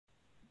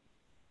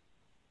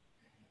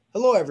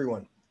Hello,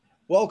 everyone.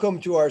 Welcome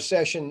to our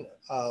session,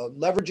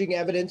 Leveraging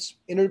Evidence,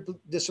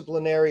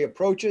 Interdisciplinary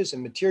Approaches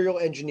and Material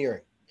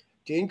Engineering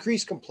to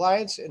Increase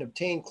Compliance and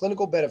Obtain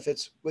Clinical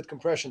Benefits with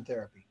Compression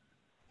Therapy.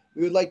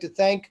 We would like to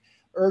thank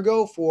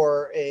Ergo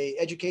for an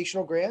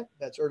educational grant.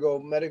 That's Ergo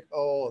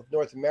Medical of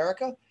North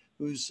America,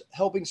 who's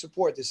helping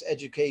support this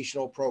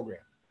educational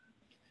program.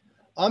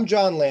 I'm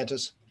John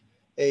Lantis,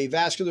 a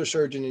vascular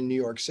surgeon in New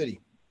York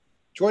City.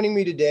 Joining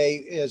me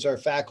today as our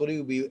faculty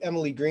will be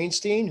Emily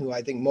Greenstein, who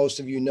I think most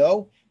of you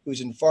know, who's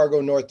in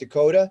Fargo, North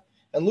Dakota,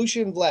 and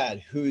Lucian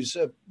Vlad, who's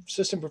an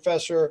assistant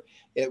professor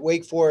at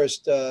Wake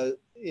Forest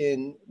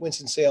in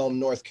Winston-Salem,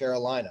 North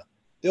Carolina.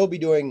 They'll be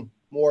doing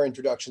more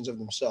introductions of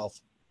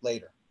themselves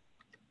later.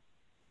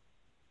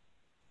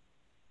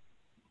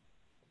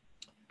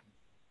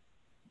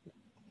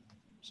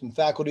 Some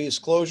faculty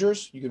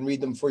disclosures. You can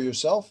read them for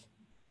yourself.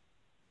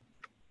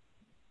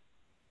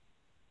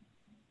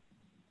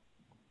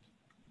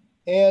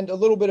 And a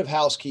little bit of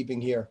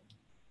housekeeping here.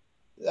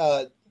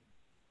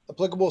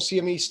 Applicable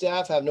CME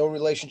staff have no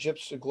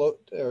relationships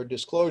or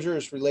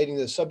disclosures relating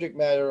to the subject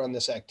matter on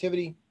this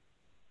activity,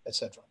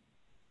 etc.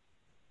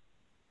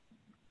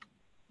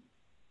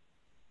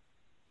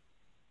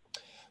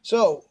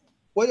 So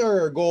what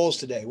are our goals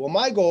today? Well,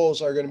 my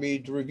goals are going to be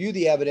to review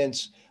the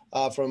evidence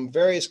from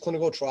various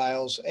clinical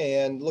trials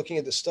and looking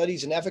at the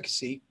studies and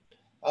efficacy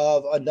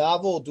of a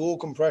novel dual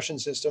compression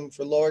system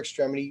for lower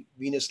extremity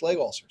venous leg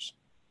ulcers.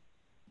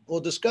 We'll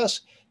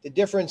discuss the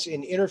difference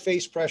in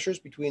interface pressures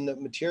between the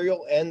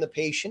material and the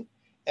patient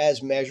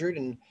as measured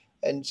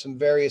and some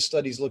various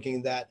studies looking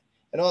at that.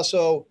 And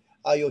also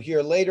you'll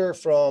hear later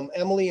from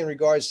Emily in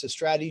regards to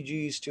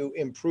strategies to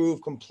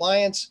improve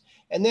compliance.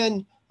 And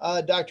then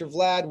Dr.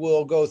 Vlad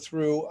will go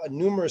through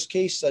numerous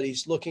case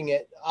studies looking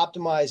at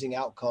optimizing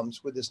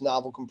outcomes with this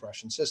novel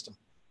compression system.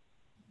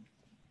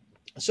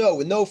 So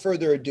with no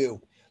further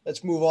ado,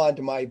 let's move on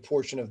to my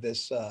portion of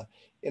this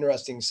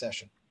interesting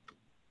session.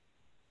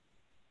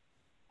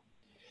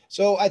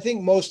 So I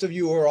think most of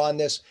you who are on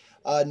this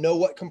know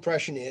what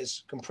compression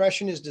is.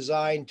 Compression is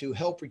designed to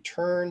help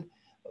return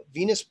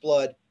venous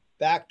blood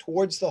back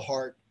towards the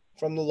heart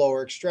from the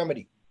lower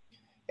extremity.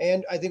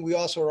 And I think we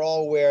also are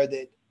all aware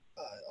that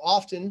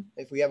often,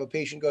 if we have a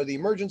patient go to the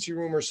emergency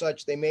room or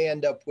such, they may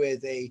end up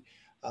with a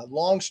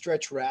long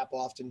stretch wrap,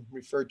 often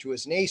referred to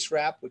as an ACE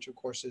wrap, which of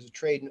course is a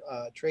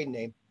trade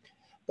name.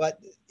 But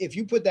if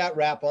you put that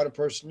wrap on a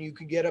person, you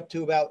can get up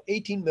to about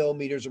 18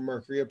 millimeters of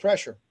mercury of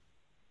pressure.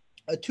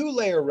 A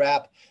two-layer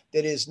wrap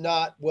that is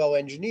not well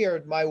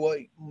engineered might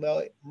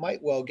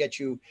well get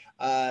you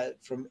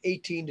from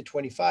 18 to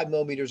 25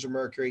 millimeters of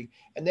mercury,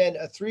 and then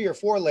a 3 or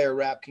 4 layer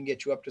wrap can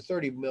get you up to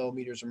 30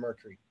 millimeters of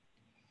mercury.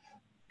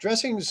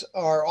 Dressings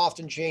are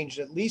often changed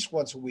at least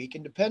once a week,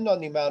 and depend on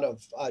the amount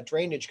of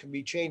drainage, can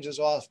be changed as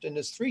often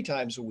as 3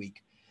 times a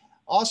week.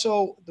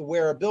 Also, the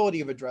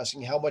wearability of a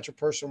dressing, how much a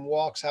person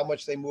walks, how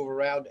much they move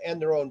around,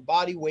 and their own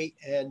body weight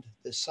and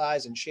the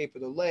size and shape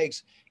of their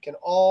legs can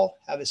all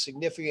have a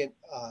significant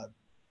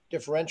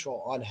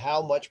differential on how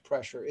much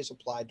pressure is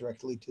applied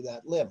directly to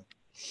that limb.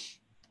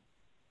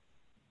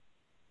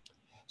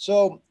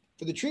 So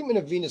for the treatment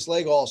of venous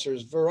leg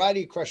ulcers, a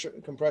variety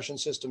of compression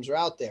systems are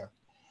out there.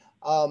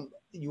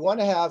 You want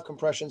to have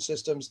compression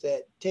systems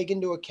that take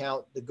into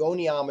account the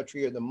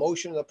goniometry, or the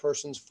motion of the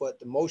person's foot,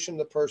 the motion of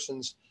the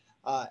person's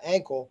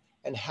ankle,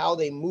 and how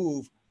they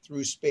move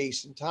through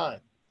space and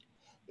time.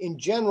 In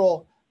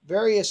general,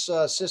 various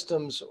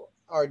systems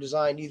are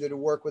designed either to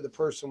work with a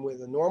person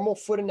with a normal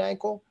foot and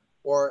ankle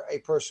or a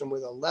person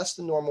with a less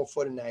than normal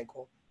foot and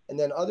ankle. And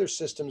then other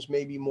systems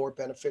may be more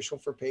beneficial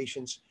for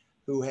patients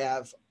who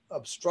have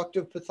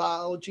obstructive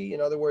pathology.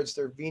 In other words,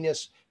 their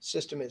venous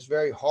system is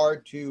very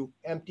hard to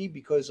empty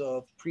because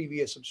of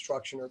previous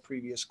obstruction or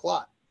previous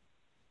clot.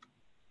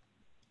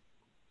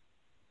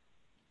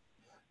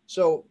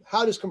 So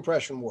how does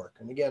compression work?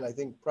 And again, I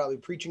think probably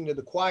preaching to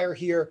the choir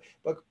here,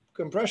 but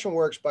compression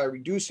works by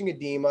reducing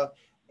edema.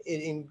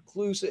 It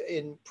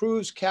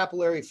improves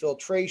capillary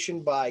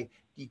filtration by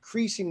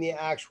decreasing the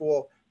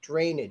actual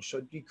drainage,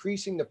 so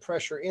decreasing the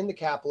pressure in the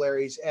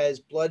capillaries as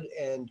blood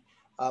and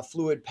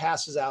fluid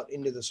passes out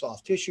into the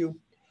soft tissue.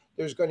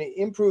 There's going to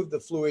improve the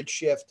fluid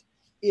shift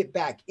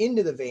back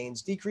into the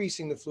veins,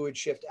 decreasing the fluid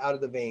shift out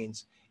of the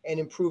veins, and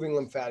improving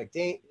lymphatic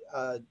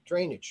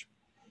drainage.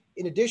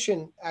 In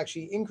addition,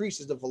 actually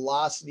increases the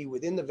velocity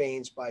within the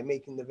veins by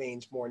making the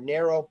veins more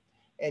narrow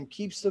and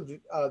keeps the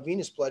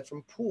venous blood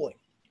from pooling.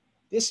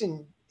 This,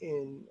 in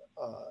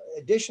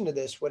addition to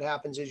this, what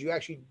happens is you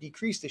actually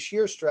decrease the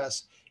shear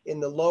stress in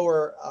the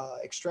lower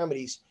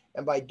extremities,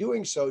 and by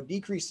doing so,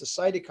 decrease the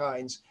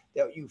cytokines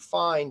that you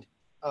find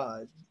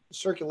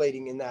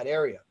circulating in that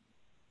area.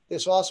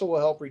 This also will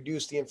help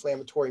reduce the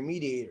inflammatory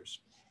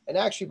mediators. And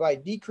actually, by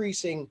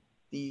decreasing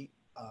the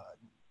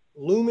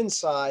lumen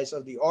size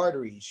of the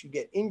arteries, you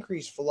get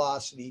increased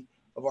velocity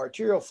of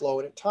arterial flow,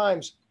 and at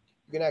times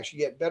you can actually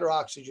get better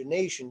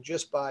oxygenation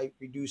just by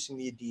reducing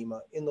the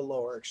edema in the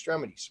lower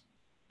extremities.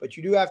 But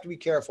you do have to be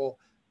careful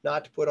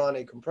not to put on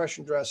a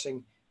compression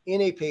dressing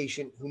in a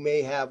patient who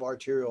may have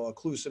arterial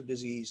occlusive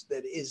disease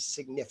that is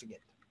significant.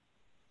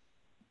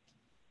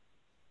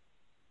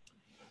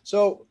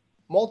 So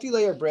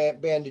multi-layer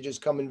bandages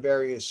come in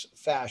various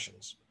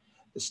fashions.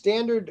 The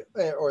standard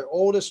or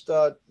oldest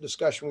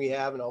discussion we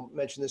have, and I'll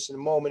mention this in a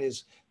moment,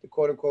 is the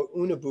quote-unquote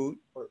Una boot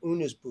or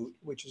Una's boot,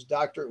 which is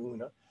Dr.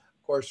 Una,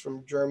 of course,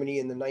 from Germany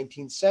in the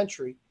 19th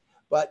century.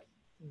 But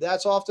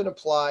that's often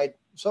applied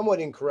somewhat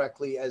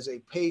incorrectly as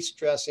a paste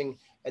dressing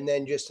and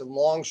then just a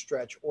long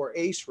stretch or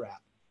ACE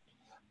wrap.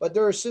 But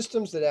there are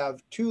systems that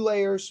have 2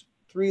 layers,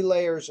 3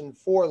 layers, and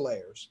 4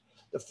 layers.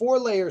 The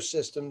 4-layer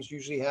systems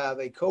usually have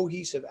a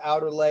cohesive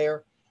outer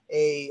layer,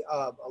 a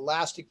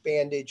elastic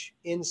bandage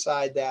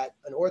inside that,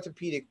 an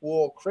orthopedic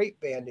wool crepe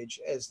bandage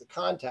as the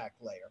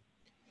contact layer.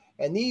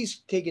 And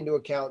these take into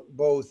account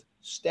both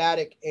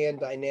static and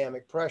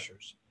dynamic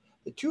pressures.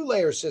 The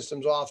 2-layer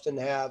systems often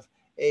have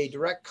a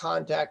direct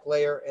contact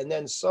layer and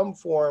then some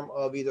form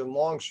of either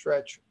long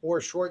stretch or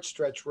short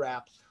stretch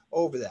wrap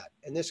over that.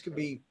 And this could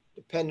be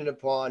dependent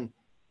upon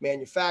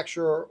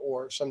manufacturer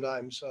or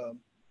sometimes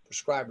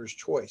prescriber's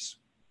choice.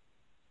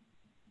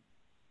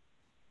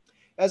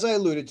 As I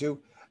alluded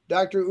to,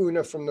 Dr.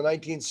 Una from the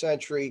 19th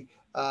century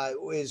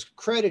is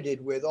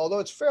credited with, although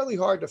it's fairly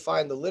hard to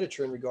find the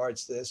literature in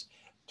regards to this,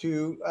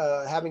 to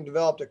having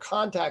developed a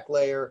contact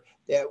layer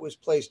that was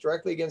placed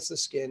directly against the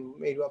skin,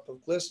 made up of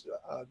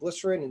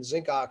glycerin and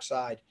zinc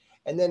oxide,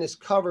 and then is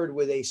covered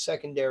with a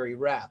secondary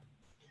wrap.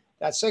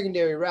 That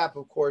secondary wrap,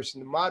 of course,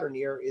 in the modern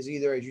era is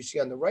either, as you see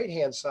on the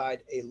right-hand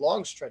side, a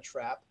long stretch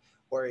wrap,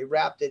 or a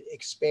wrap that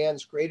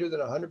expands greater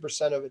than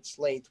 100% of its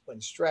length when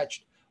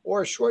stretched,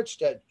 or a short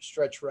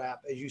stretch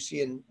wrap, as you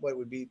see in what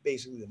would be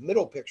basically the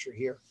middle picture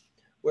here,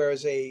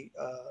 whereas a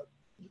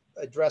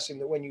dressing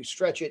that when you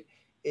stretch it,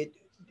 it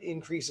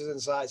increases in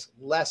size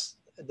less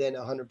than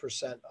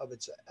 100% of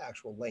its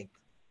actual length.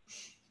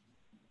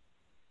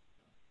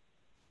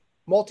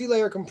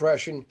 Multi-layer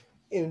compression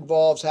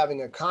involves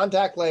having a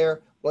contact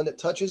layer, one that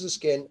touches the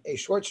skin, a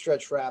short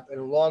stretch wrap, and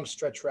a long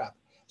stretch wrap.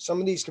 Some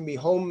of these can be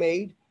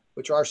homemade,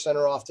 which our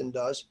center often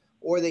does,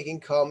 or they can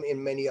come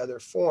in many other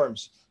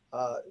forms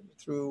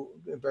through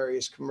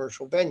various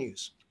commercial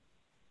venues.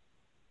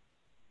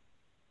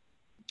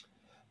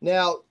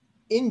 Now,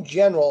 in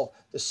general,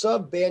 the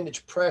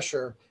sub-bandage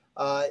pressure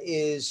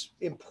is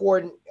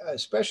important,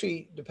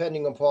 especially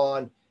depending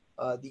upon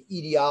the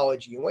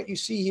etiology. And what you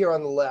see here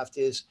on the left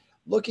is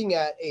looking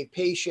at a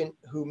patient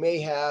who may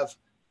have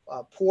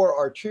poor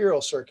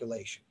arterial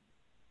circulation.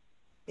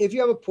 If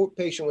you have a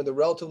patient with a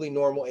relatively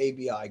normal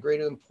ABI,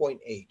 greater than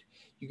 0.8,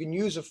 you can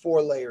use a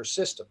 4-layer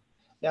system.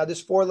 Now,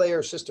 this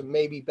 4-layer system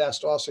may be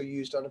best also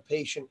used on a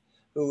patient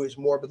who is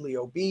morbidly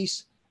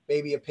obese,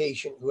 maybe a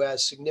patient who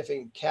has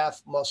significant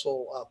calf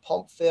muscle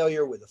pump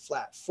failure with a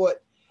flat foot,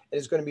 and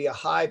is going to be a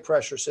high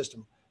pressure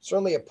system.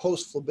 Certainly a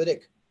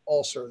post-phlebitic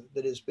ulcer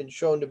that has been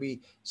shown to be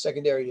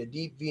secondary to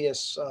deep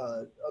venous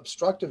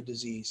obstructive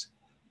disease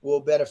will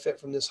benefit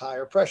from this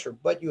higher pressure,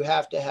 but you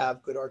have to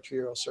have good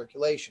arterial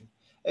circulation.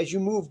 As you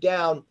move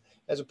down,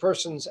 as a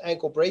person's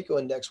ankle brachial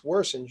index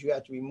worsens, you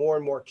have to be more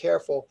and more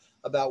careful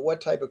about what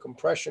type of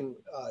compression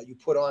you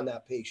put on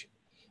that patient.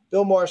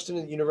 Bill Marston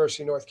at the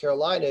University of North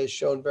Carolina has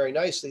shown very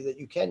nicely that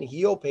you can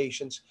heal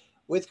patients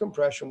with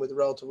compression with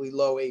relatively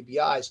low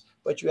ABIs,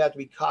 but you have to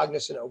be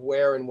cognizant of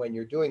where and when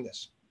you're doing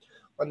this.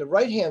 On the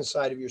right-hand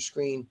side of your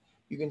screen,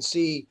 you can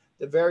see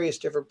the various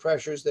different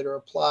pressures that are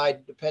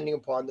applied depending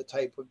upon the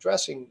type of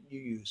dressing you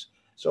use.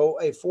 So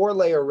a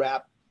 4-layer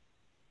wrap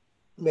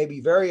may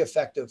be very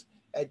effective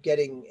at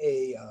getting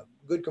a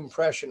good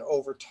compression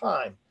over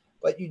time,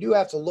 but you do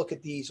have to look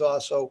at these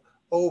also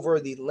over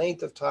the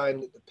length of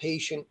time that the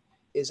patient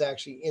is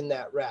actually in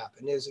that wrap.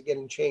 And is it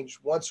getting changed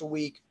once a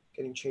week,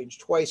 getting changed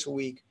twice a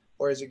week,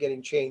 or is it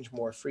getting changed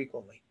more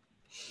frequently?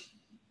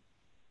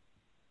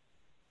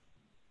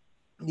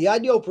 The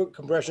ideal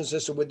compression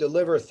system would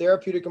deliver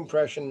therapeutic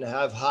compression and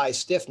have high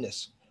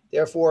stiffness.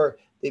 Therefore,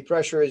 the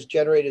pressure is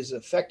generated as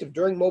effective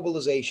during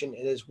mobilization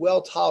and is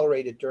well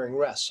tolerated during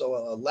rest. So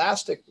an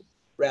elastic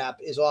wrap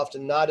is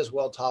often not as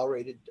well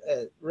tolerated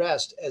at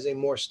rest as a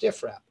more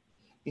stiff wrap.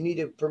 You need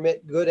to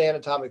permit good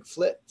anatomic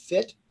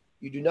fit.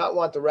 You do not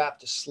want the wrap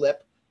to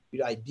slip.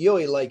 You'd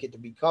ideally like it to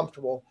be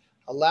comfortable.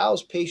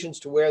 Allows patients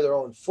to wear their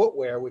own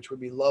footwear, which would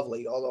be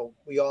lovely, although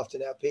we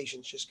often have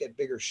patients just get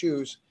bigger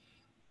shoes.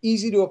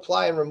 Easy to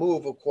apply and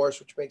remove, of course,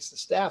 which makes the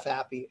staff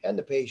happy and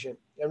the patient,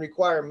 and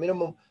require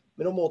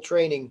minimal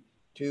training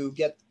to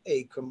get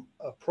a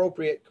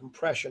appropriate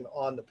compression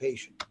on the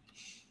patient.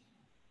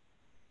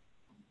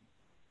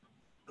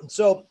 And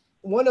so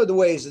one of the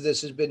ways that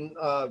this has been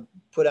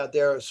put out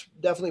there is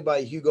definitely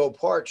by Hugo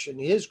Parch and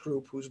his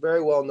group, who's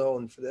very well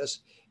known for this,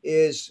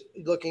 is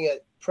looking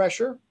at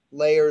pressure,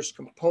 layers,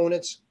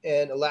 components,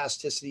 and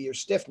elasticity or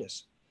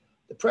stiffness.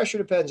 The pressure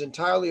depends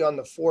entirely on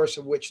the force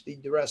of which the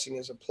dressing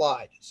is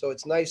applied. So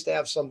it's nice to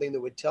have something that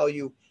would tell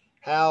you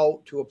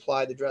how to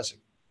apply the dressing.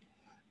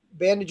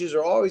 Bandages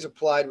are always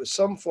applied with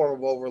some form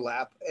of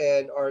overlap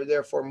and are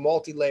therefore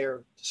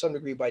multi-layer to some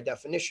degree by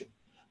definition.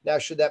 Now,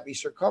 should that be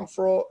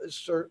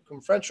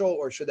circumferential,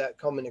 or should that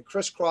come in a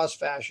crisscross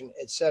fashion,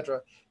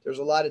 etc.? There's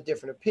a lot of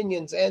different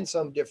opinions and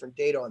some different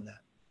data on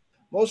that.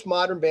 Most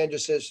modern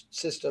bandage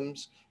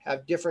systems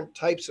have different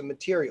types of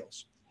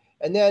materials.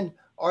 And then,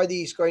 are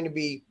these going to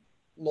be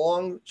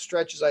long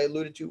stretch, as I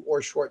alluded to,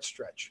 or short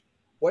stretch?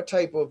 What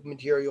type of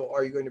material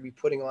are you going to be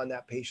putting on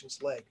that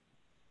patient's leg?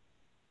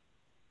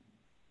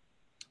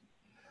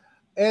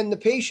 And the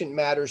patient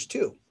matters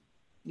too.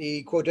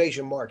 The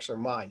quotation marks are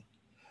mine.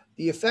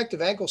 The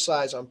effective ankle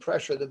size on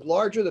pressure, the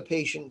larger the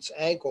patient's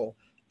ankle,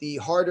 the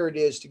harder it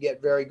is to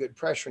get very good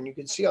pressure. And you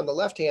can see on the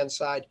left-hand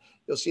side,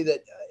 you'll see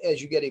that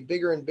as you get a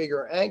bigger and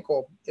bigger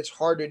ankle, it's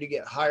harder to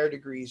get higher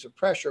degrees of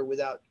pressure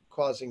without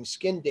causing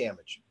skin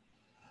damage.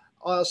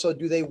 Also,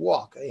 do they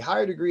walk? A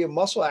higher degree of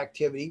muscle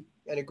activity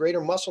and a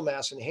greater muscle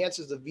mass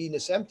enhances the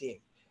venous emptying.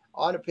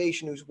 On a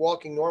patient who's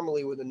walking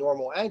normally with a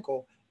normal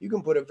ankle, you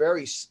can put a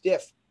very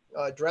stiff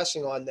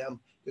dressing on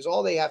them, because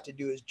all they have to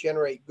do is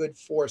generate good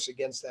force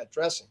against that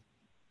dressing.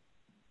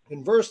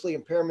 Conversely,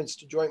 impairments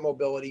to joint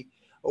mobility,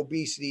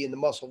 obesity, and the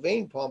muscle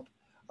vein pump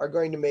are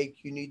going to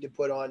make you need to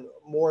put on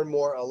more and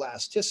more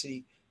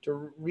elasticity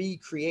to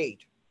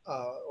recreate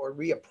or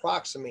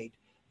reapproximate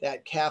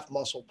that calf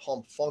muscle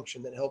pump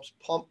function that helps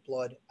pump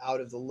blood out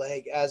of the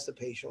leg as the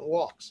patient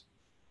walks.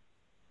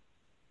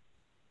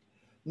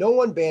 No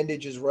one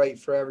bandage is right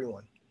for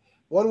everyone.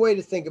 One way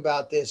to think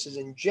about this is,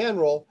 in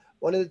general,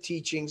 one of the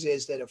teachings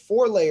is that a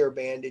 4-layer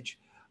bandage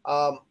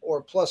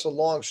or plus a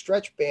long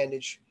stretch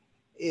bandage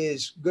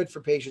is good for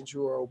patients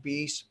who are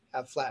obese,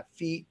 have flat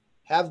feet,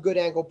 have good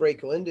ankle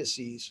brachial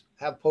indices,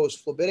 have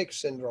post-phlebitic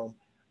syndrome,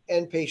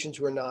 and patients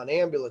who are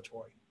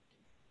non-ambulatory.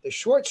 The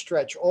short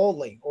stretch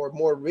only or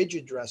more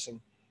rigid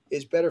dressing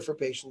is better for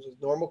patients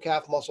with normal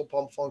calf muscle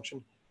pump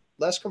function,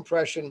 less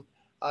compression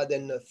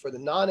than for the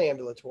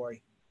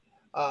non-ambulatory.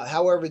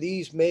 However,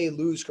 these may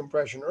lose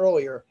compression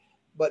earlier,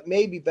 but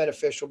may be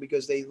beneficial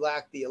because they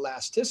lack the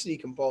elasticity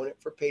component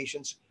for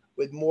patients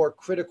with more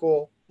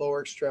critical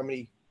lower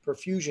extremity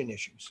perfusion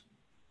issues.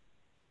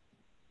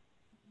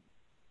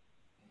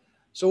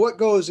 So what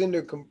goes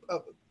into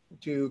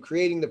to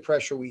creating the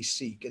pressure we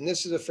seek? And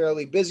this is a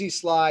fairly busy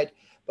slide,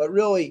 but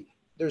really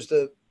this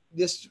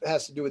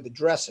has to do with the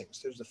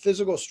dressings. There's the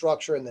physical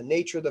structure and the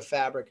nature of the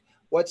fabric.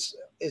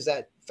 Is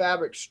that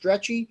fabric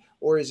stretchy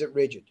or is it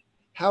rigid?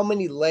 How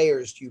many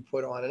layers do you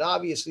put on? And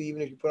obviously,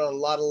 even if you put on a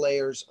lot of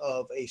layers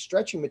of a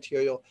stretching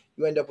material,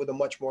 you end up with a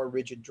much more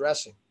rigid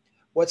dressing.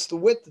 What's the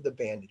width of the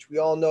bandage? We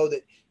all know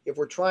that if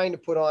we're trying to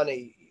put on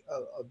a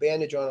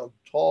bandage on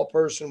a tall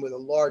person with a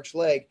large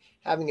leg,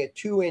 having a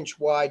 2-inch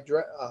wide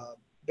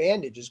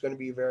bandage is going to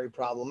be very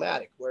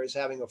problematic, whereas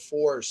having a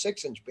 4 or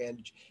 6-inch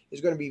bandage is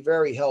going to be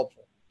very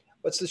helpful.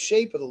 What's the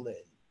shape of the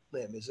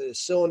limb? Is it a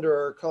cylinder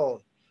or a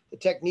cone? The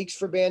techniques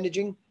for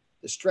bandaging,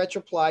 the stretch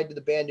applied to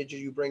the bandage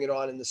as you bring it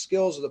on, and the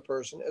skills of the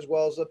person, as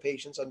well as the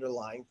patient's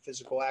underlying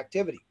physical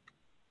activity.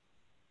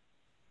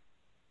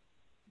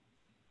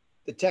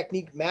 The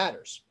technique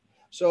matters.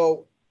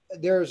 So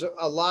there's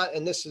a lot,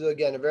 and this is,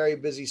 again, a very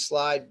busy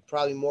slide,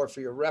 probably more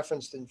for your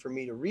reference than for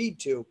me to read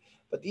to.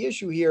 But the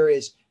issue here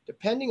is,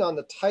 depending on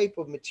the type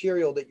of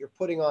material that you're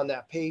putting on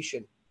that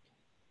patient,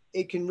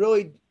 it can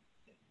really,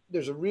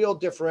 there's a real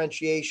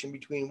differentiation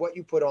between what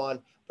you put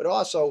on, but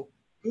also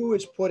who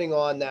is putting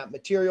on that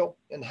material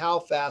and how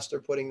fast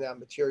they're putting that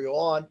material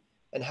on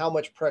and how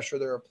much pressure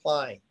they're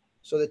applying.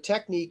 So the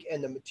technique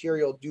and the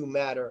material do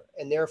matter,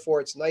 and therefore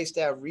it's nice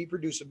to have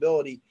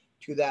reproducibility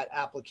to that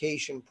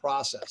application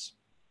process.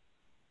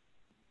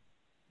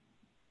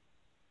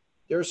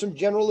 There are some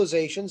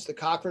generalizations. The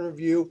Cochrane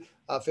Review,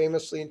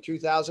 famously in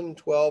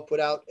 2012, put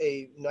out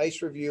a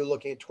nice review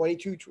looking at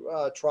 22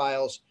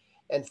 trials,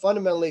 and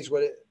fundamentally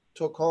what it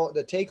took home,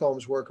 the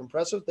take-homes were: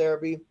 compressive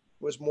therapy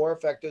was more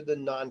effective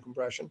than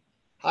non-compression,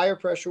 higher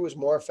pressure was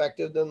more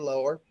effective than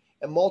lower,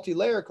 and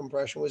multi-layer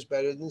compression was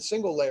better than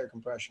single-layer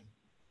compression.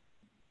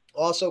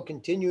 Also,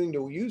 continuing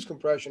to use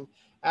compression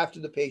after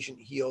the patient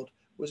healed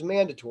was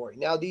mandatory.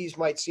 Now, these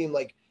might seem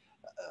like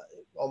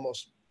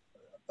almost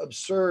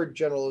absurd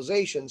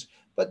generalizations,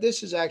 but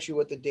this is actually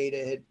what the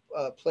data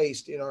had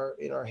placed in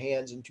our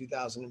hands in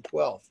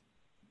 2012.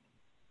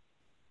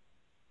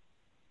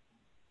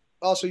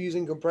 Also,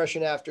 using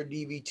compression after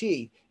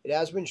DVT, it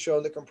has been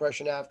shown that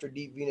compression after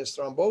deep venous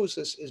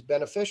thrombosis is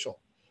beneficial.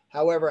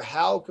 However,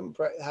 how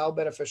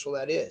beneficial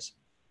that is.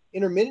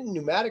 Intermittent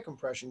pneumatic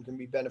compression can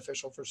be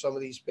beneficial for some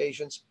of these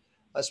patients,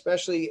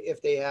 especially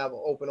if they have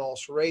open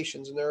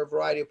ulcerations, and there are a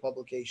variety of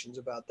publications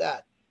about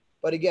that.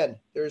 But again,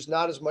 there's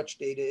not as much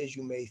data as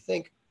you may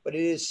think, but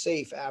it is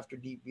safe after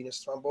deep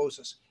venous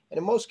thrombosis, and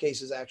in most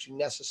cases actually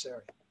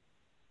necessary.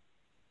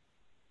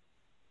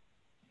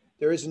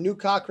 There is a new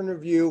Cochrane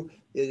review.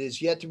 It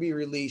is yet to be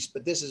released,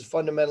 but this is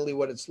fundamentally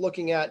what it's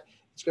looking at.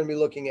 It's going to be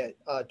looking at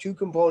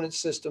 2-component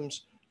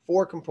systems,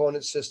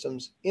 4-component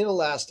systems,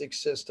 inelastic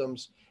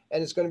systems,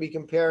 and it's going to be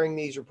comparing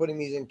these or putting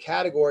these in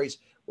categories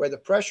where the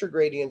pressure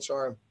gradients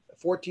are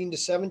 14 to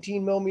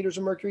 17 millimeters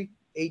of mercury,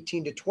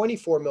 18 to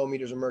 24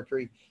 millimeters of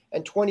mercury,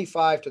 and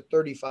 25 to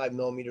 35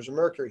 millimeters of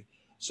mercury.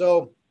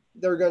 So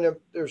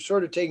they're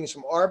sort of taking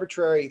some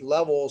arbitrary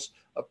levels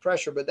of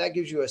pressure, but that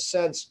gives you a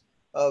sense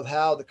of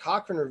how the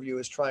Cochrane Review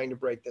is trying to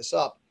break this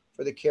up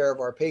for the care of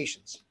our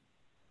patients.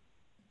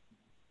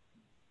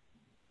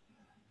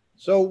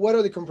 So what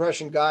are the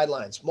compression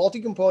guidelines?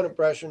 Multi-component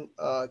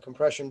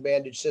compression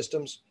bandage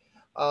systems.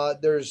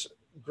 There's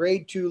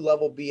grade 2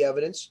 level B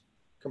evidence.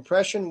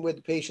 Compression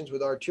with patients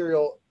with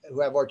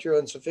who have arterial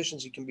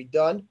insufficiency can be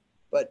done,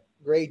 but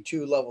grade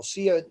 2 level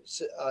C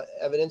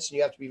evidence, and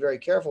you have to be very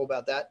careful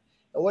about that.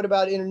 And what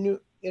about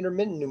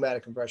intermittent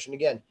pneumatic compression?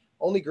 Again,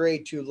 only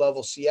grade 2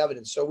 level C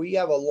evidence. So we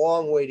have a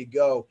long way to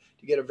go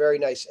to get a very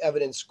nice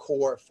evidence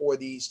core for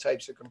these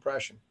types of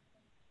compression.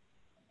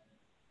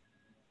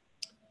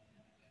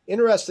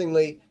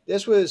 Interestingly,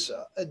 this was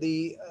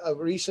the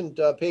recent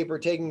paper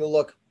taking a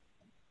look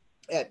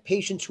at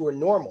patients who were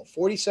normal,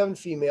 47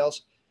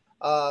 females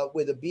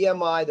with a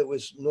BMI that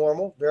was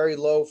normal, very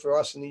low for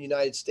us in the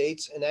United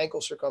States, and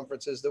ankle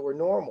circumferences that were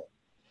normal.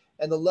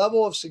 And the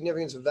level of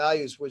significance of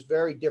values was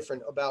very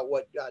different about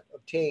what got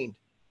obtained.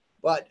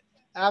 But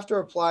after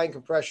applying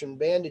compression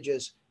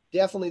bandages,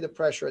 definitely the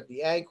pressure at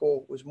the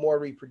ankle was more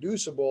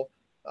reproducible,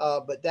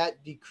 but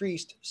that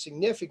decreased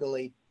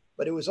significantly.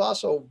 But it was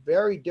also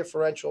very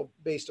differential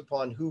based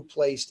upon who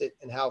placed it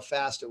and how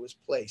fast it was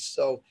placed.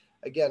 So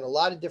again, a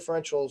lot of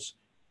differentials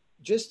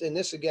and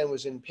this again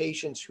was in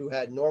patients who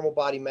had normal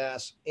body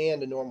mass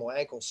and a normal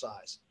ankle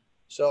size.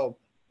 So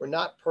we're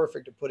not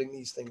perfect at putting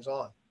these things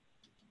on.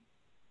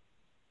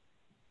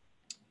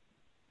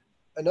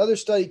 Another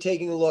study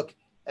taking a look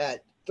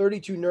at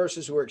 32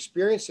 nurses who were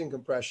experiencing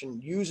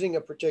compression using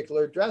a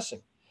particular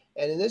dressing.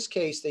 And in this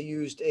case, they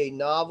used a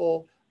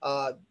novel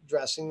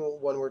dressing,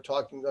 one we're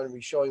going to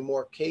be showing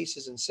more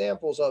cases and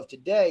samples of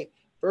today,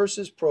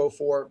 versus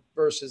Pro4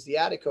 versus the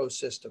Adicose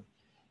system.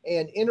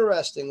 And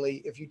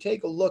interestingly, if you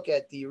take a look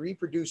at the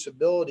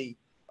reproducibility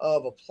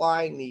of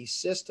applying these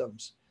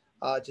systems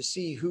to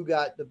see who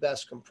got the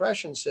best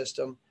compression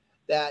system,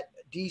 that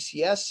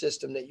DCS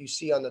system that you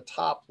see on the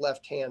top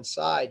left-hand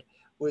side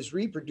was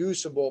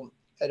reproducible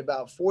at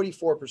about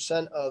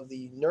 44% of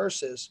the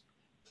nurses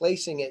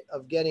placing it,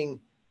 of getting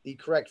the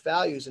correct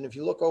values. And if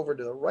you look over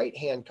to the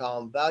right-hand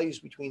column, values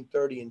between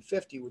 30 and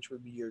 50, which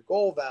would be your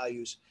goal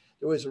values,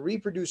 there was a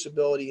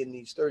reproducibility in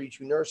these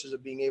 32 nurses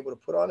of being able to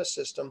put on a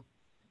system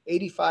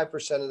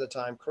 85% of the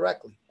time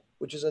correctly,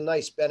 which is a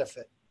nice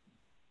benefit.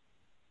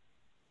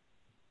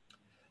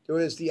 There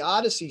was the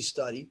Odyssey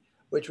study,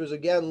 which was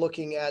again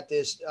looking at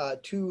this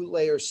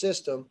 2-layer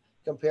system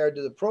compared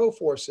to the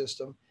Pro4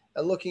 system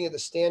and looking at the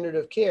standard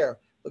of care,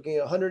 looking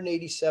at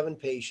 187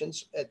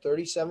 patients at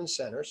 37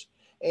 centers.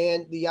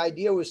 And the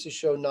idea was to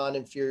show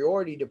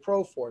non-inferiority to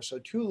Pro4. So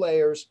 2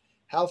 layers,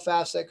 how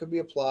fast that could be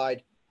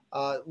applied,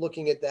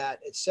 looking at that,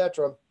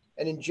 etc.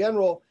 And in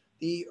general,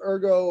 the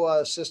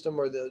ergo system,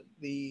 or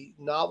the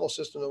novel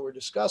system that we're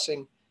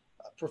discussing,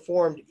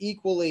 performed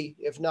equally,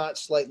 if not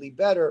slightly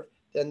better,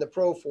 than the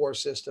Pro4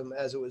 system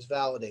as it was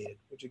validated,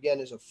 which again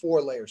is a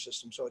 4-layer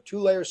system. So a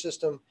 2-layer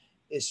system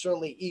is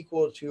certainly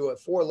equal to a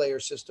 4-layer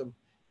system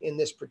in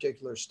this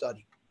particular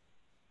study.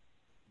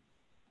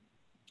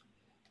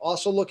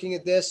 Also looking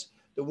at this,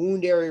 the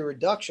wound area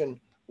reduction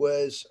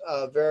was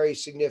very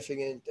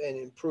significant and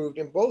improved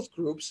in both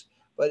groups.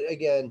 But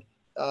again,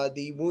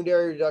 the wound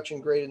area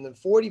reduction greater than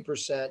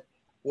 40%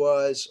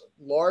 was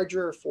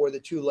larger for the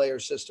 2-layer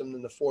system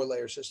than the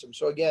 4-layer system.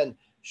 So again,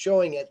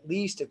 showing at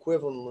least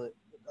equivalency,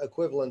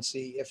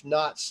 if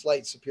not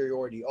slight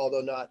superiority,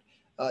 although not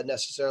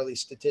necessarily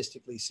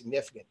statistically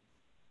significant.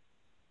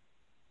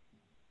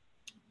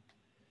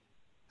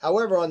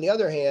 However, on the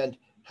other hand,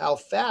 how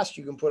fast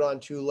you can put on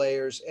 2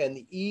 layers and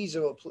the ease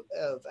of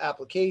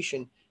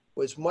application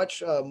was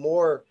much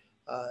more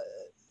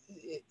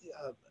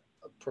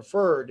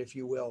preferred, if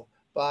you will,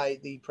 by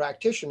the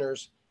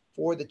practitioners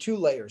for the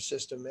 2-layer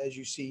system, as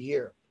you see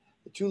here.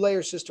 The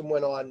 2-layer system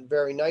went on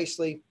very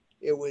nicely.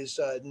 It was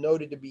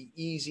noted to be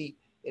easy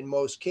in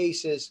most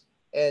cases,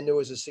 and there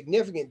was a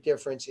significant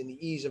difference in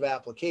the ease of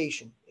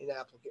application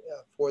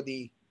for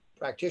the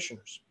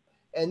practitioners.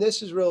 And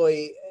this is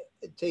really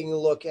taking a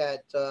look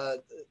at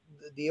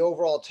the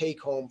overall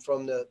take-home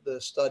from the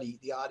study,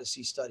 the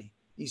Odyssey study.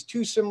 These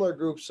 2 similar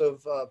groups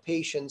of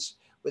patients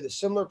with a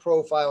similar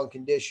profile and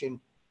condition,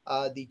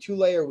 the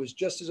 2-layer was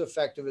just as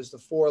effective as the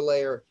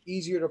 4-layer,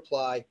 easier to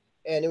apply,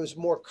 and it was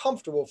more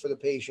comfortable for the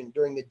patient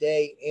during the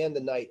day and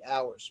the night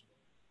hours.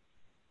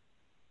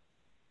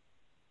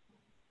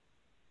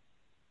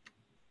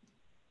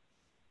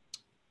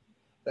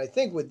 And I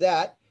think with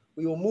that,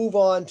 we will move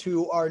on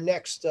to our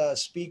next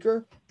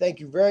speaker. Thank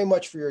you very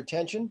much for your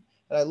attention,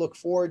 and I look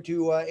forward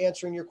to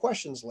answering your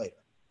questions later.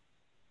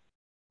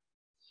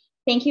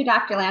 Thank you,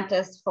 Dr.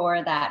 Lantis,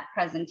 for that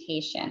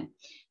presentation.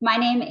 My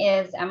name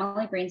is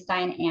Emily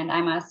Greenstein, and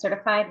I'm a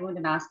certified wound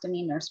and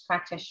ostomy nurse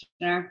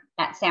practitioner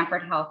at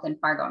Sanford Health in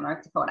Fargo,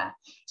 North Dakota.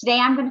 Today,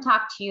 I'm going to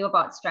talk to you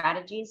about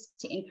strategies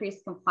to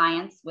increase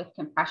compliance with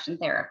compression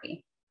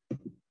therapy.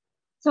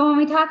 So when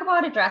we talk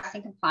about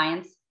addressing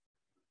compliance,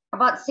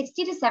 about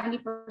 60 to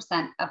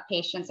 70% of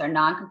patients are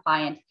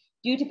non-compliant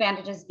due to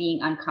bandages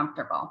being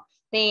uncomfortable.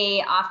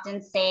 They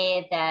often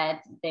say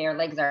that their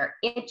legs are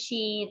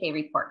itchy, they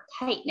report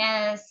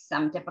tightness,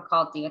 some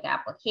difficulty with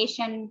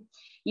application.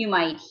 You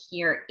might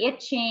hear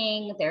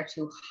itching, they're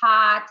too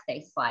hot, they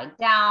slide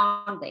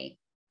down, they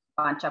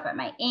bunch up at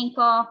my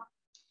ankle.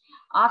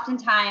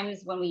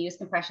 Oftentimes when we use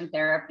compression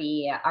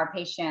therapy, our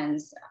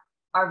patients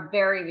are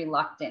very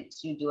reluctant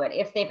to do it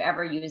if they've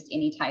ever used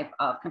any type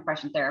of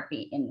compression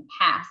therapy in the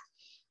past.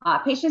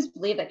 Patients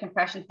believe that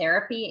compression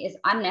therapy is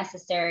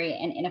unnecessary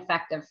and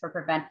ineffective for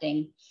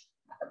preventing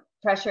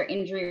pressure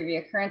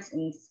injury reoccurrence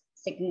and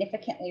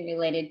significantly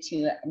related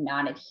to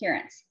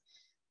non-adherence.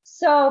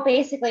 So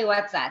basically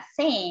what's that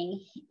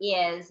saying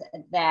is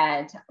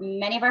that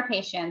many of our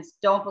patients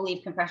don't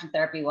believe compression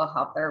therapy will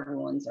help their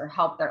wounds or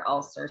help their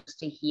ulcers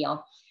to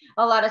heal.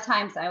 A lot of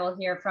times I will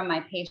hear from my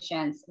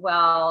patients,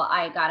 well,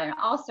 I got an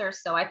ulcer,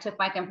 so I took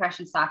my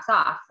compression socks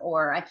off,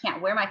 or I can't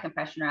wear my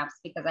compression wraps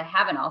because I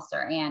have an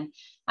ulcer and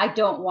I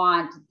don't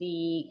want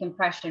the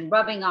compression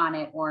rubbing on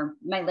it, or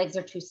my legs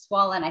are too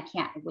swollen, I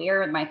can't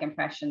wear my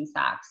compression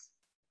socks.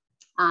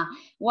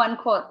 One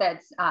quote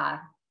that's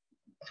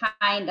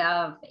kind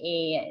of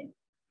a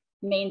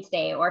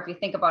mainstay, or if you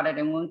think about it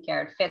in wound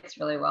care, it fits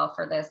really well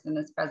for this in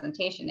this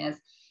presentation, is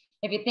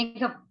if you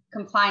think of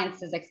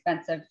compliance as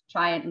expensive,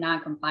 try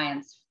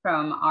non-compliance,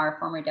 from our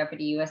former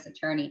Deputy U.S.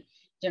 Attorney,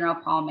 General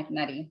Paul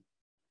McNutty.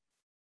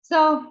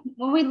 So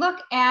when we look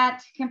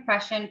at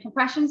compression,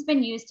 compression's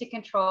been used to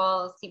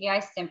control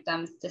CVI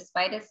symptoms.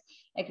 Despite its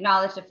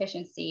acknowledged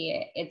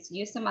efficiency, its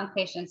use among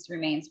patients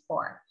remains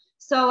poor.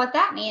 So what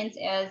that means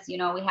is,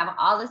 we have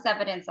all this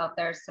evidence out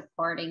there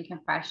supporting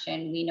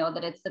compression. We know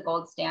that it's the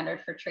gold standard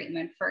for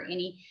treatment for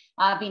any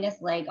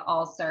venous leg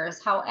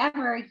ulcers.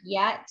 However,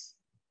 yet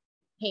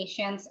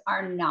patients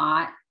are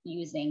not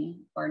using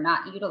or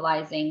not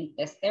utilizing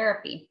this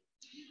therapy.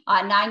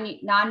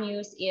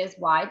 Non-use is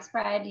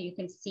widespread. You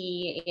can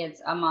see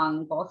it's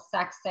among both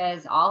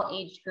sexes, all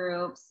age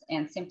groups,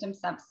 and symptom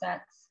subsets.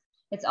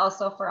 It's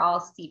also for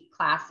all seat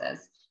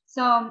classes.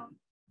 So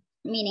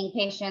meaning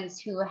patients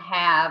who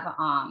have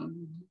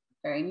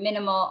very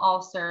minimal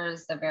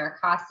ulcers, the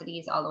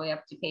varicosities, all the way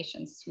up to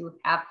patients who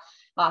have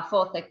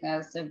full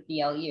thickness of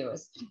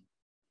VLUs.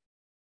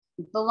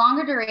 The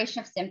longer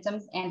duration of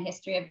symptoms and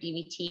history of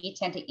DVT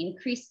tend to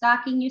increase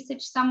stocking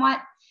usage somewhat.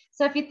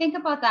 So if you think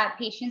about that,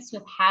 patients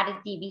who've had a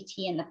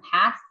DVT in the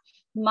past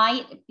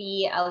might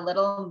be a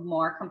little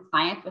more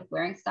compliant with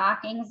wearing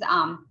stockings.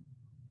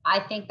 I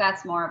think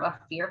that's more of a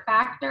fear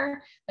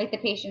factor. Like the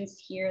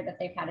patients hear that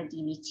they've had a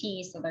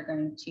DVT, so they're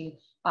going to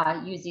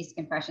use these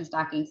compression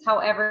stockings.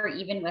 However,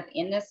 even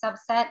within this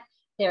subset,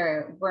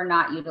 we're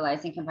not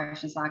utilizing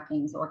compression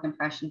stockings or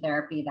compression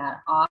therapy that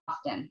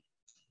often.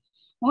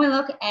 When we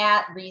look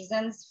at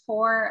reasons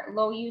for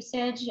low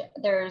usage,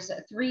 there's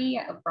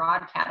 3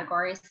 broad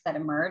categories that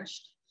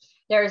emerged.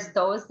 There's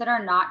those that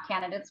are not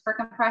candidates for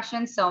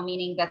compression, so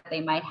meaning that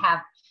they might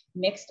have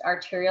mixed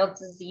arterial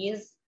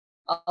disease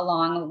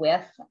along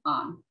with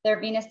their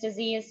venous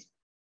disease,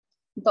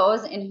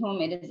 those in whom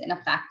it is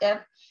ineffective.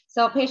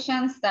 So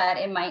patients that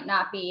it might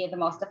not be the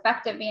most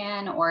effective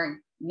in, or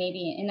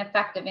maybe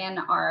ineffective in,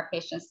 are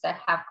patients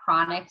that have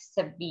chronic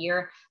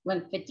severe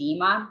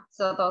lymphedema.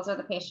 So those are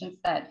the patients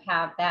that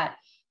have that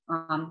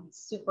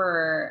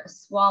super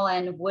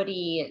swollen,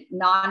 woody,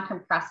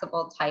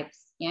 non-compressible type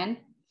skin.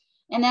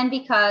 And then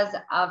because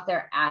of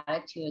their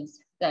attitudes,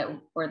 that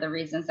were the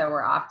reasons that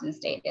were often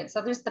stated.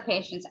 So there's the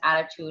patient's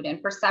attitude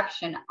and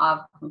perception of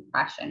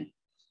compression.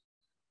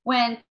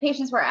 When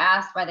patients were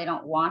asked why they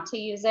don't want to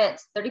use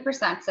it,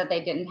 30% said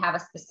they didn't have a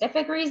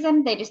specific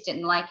reason, they just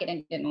didn't like it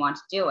and didn't want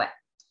to do it.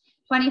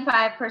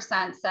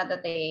 25% said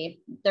that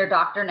their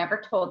doctor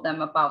never told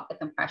them about the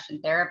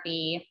compression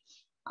therapy.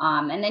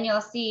 And then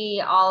you'll see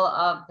all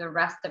of the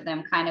rest of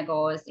them kind of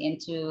goes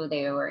into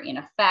they were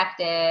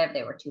ineffective,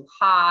 they were too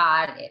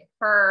hot, it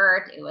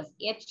hurt, it was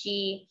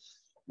itchy,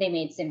 they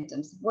made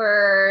symptoms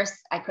worse,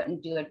 I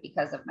couldn't do it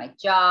because of my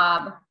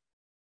job.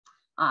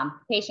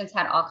 Patients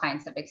had all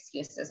kinds of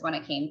excuses when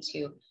it came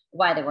to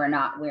why they were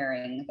not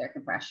wearing their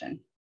compression.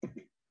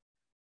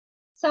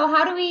 So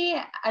how do we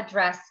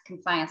address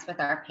compliance with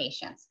our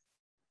patients?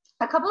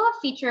 A couple of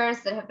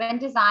features that have been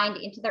designed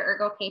into the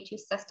Ergo K2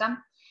 system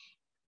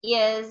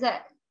is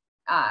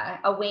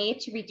a way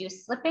to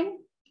reduce slipping.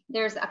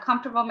 There's a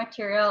comfortable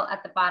material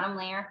at the bottom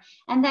layer.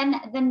 And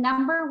then the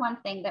number one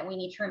thing that we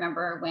need to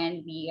remember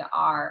when we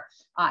are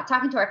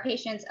talking to our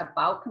patients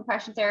about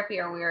compression therapy,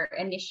 or we're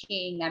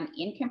initiating them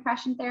in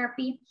compression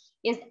therapy,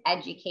 is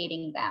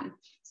educating them.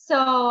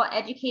 So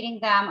educating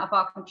them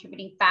about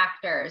contributing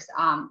factors.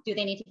 Do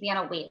they need to be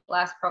on a weight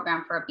loss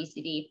program for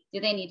obesity? Do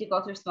they need to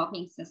go through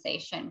smoking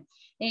cessation?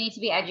 They need to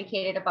be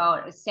educated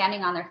about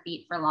standing on their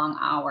feet for long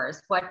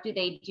hours. What do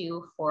they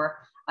do for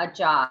a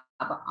job?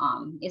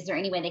 Is there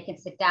any way they can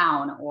sit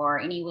down, or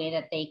any way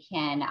that they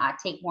can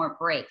take more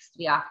breaks to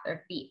be off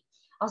their feet?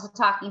 Also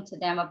talking to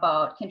them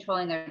about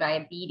controlling their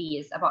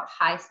diabetes, about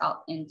high salt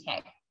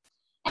intake.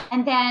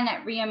 And then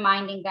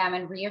reminding them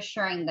and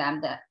reassuring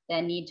them that they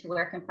need to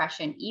wear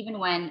compression even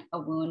when a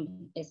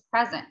wound is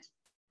present.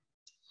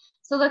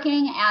 So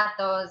looking at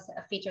those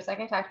features, like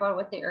I talked about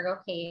with the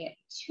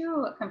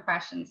ErgoK2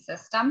 compression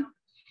system,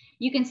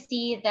 you can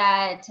see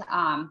that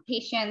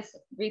patients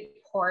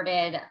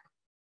reported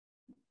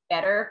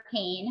better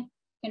pain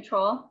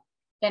control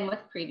than with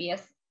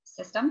previous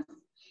systems.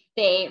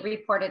 They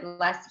reported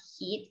less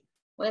heat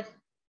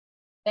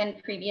than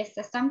previous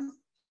systems.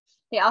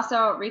 They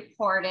also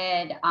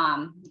reported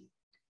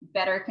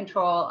better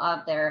control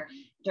of their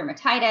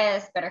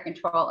dermatitis, better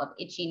control of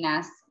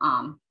itchiness,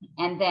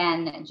 and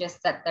then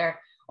just that their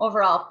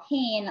overall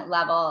pain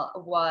level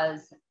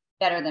was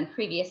better than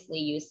previously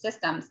used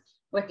systems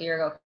with the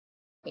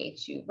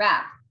ErgoK2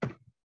 wrap.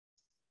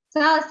 So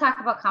now let's talk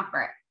about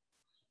comfort.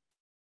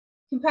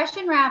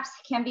 Compression wraps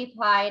can be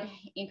applied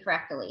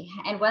incorrectly,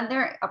 and when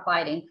they're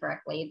applied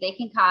incorrectly, they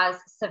can cause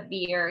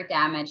severe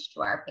damage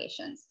to our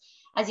patients.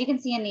 As you can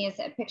see in these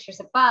pictures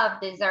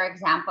above, these are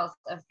examples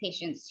of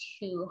patients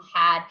who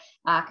had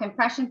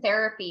compression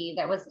therapy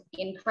that was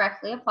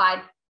incorrectly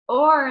applied,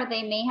 or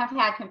they may have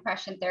had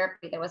compression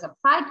therapy that was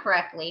applied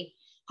correctly.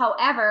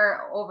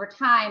 However, over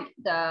time,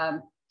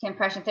 the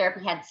compression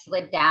therapy had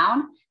slid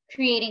down,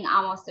 creating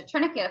almost a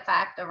tourniquet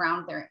effect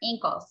around their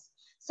ankles.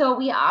 So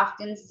we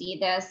often see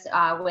this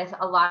with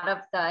a lot of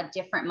the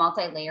different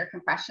multi-layer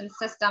compression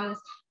systems.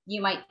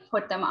 You might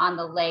put them on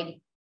the leg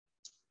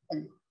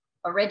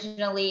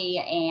originally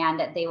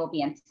and they will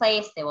be in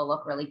place. They will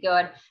look really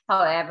good.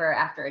 However,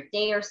 after a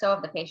day or so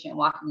of the patient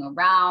walking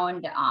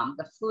around,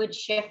 the fluid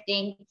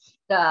shifting,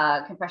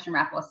 the compression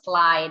wrap will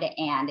slide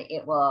and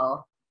it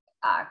will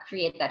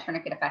create that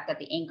tourniquet effect at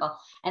the ankle,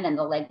 and then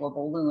the leg will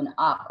balloon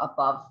up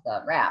above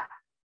the wrap.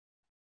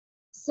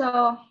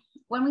 So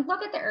when we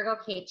look at the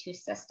ErgoK2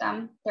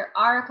 system, there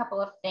are a couple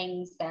of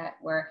things that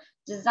were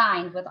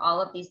designed with all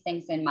of these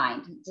things in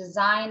mind,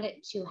 designed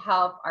to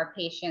help our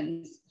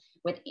patients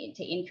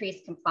to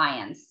increase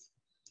compliance.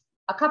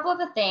 A couple of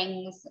the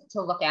things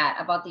to look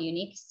at about the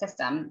unique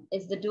system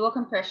is the dual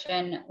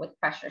compression with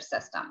pressure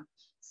system.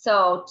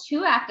 So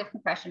 2 active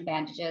compression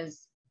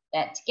bandages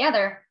that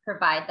together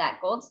provide that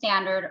gold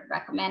standard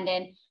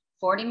recommended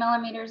 40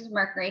 millimeters of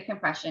mercury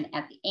compression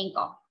at the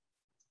ankle.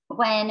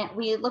 When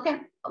we look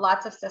at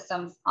lots of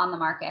systems on the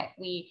market,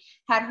 we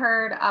had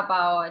heard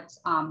about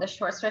the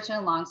short stretch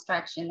and long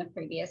stretch in the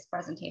previous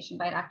presentation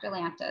by Dr.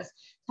 Lantis,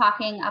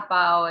 talking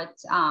about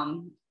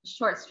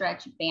short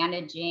stretch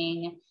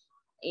bandaging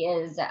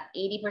is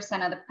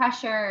 80% of the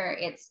pressure.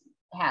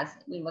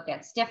 We look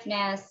at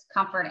stiffness,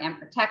 comfort, and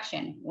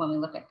protection when we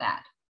look at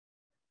that.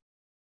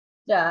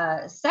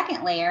 The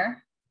second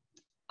layer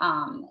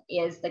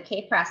is the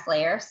K-press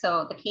layer.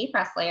 So the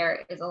K-press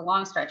layer is a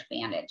long stretch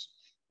bandage.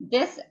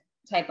 This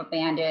type of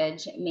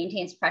bandage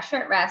maintains pressure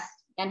at rest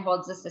and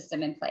holds the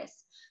system in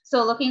place.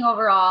 So looking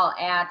overall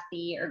at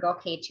the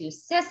ErgoK2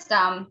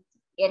 system,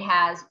 it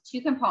has 2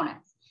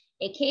 components,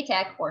 a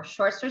K-tech or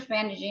short stretch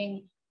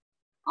bandaging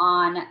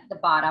on the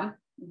bottom,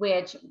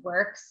 which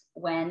works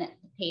when the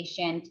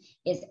patient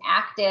is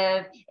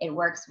active. It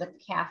works with the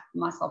calf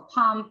muscle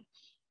pump.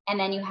 And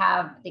then you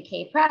have the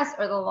K-press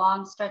or the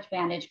long stretch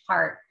bandage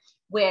part,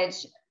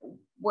 which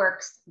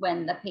works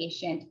when the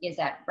patient is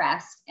at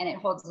rest and it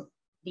holds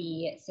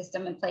the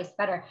system in place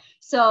better.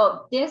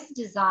 So this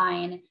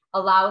design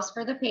allows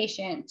for the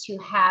patient to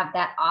have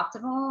that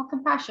optimal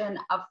compression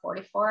of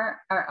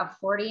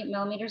 40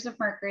 millimeters of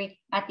mercury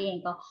at the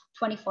ankle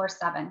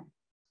 24/7.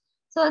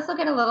 So let's look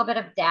at a little bit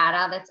of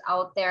data that's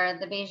out there.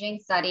 The Beijing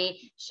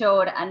study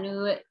showed a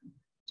new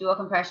dual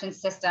compression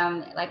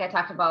system, like I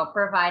talked about,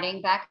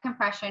 providing that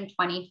compression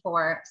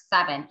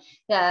 24/7.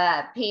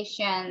 The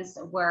patients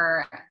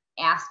were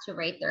asked to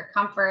rate their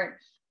comfort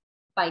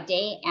by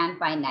day and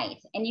by night.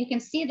 And you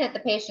can see that the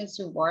patients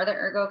who wore the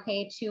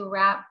ErgoK2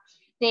 wrap,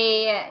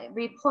 they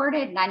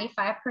reported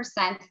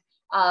 95%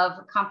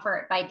 of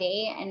comfort by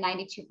day and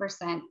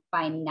 92%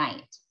 by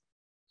night.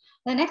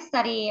 The next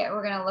study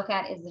we're going to look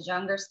at is the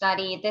Junger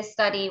study. This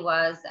study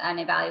was an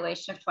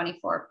evaluation of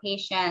 24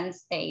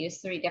 patients. They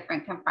used 3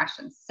 different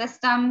compression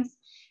systems.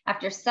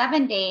 After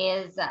 7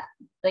 days,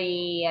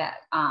 the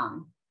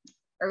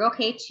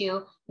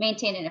ErgoK2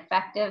 maintained an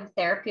effective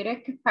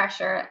therapeutic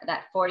pressure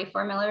at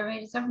 44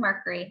 millimeters of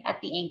mercury at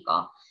the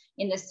ankle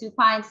in the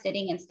supine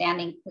sitting and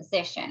standing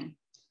position.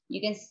 You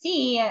can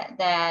see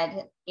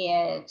that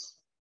it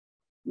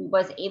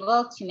was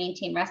able to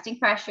maintain resting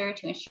pressure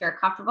to ensure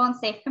comfortable and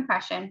safe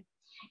compression.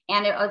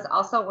 And it was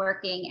also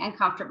working and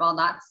comfortable,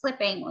 not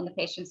slipping when the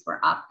patients were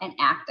up and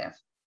active.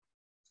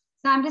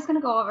 So I'm just going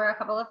to go over a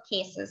couple of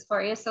cases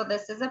for you. So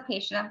this is a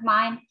patient of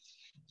mine.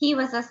 He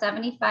was a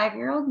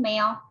 75-year-old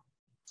male.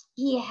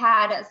 He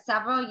had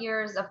several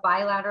years of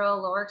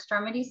bilateral lower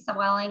extremity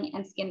swelling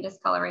and skin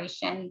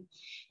discoloration.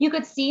 You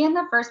could see in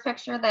the first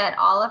picture that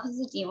all of his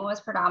edema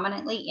was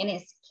predominantly in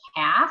his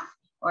calf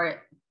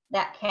or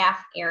that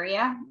calf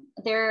area.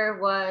 There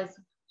was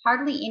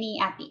hardly any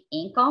at the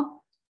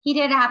ankle. He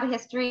did have a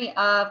history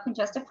of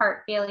congestive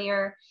heart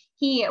failure.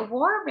 He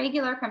wore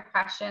regular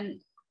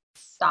compression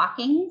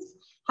stockings.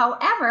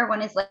 However,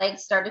 when his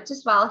legs started to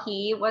swell,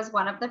 he was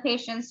one of the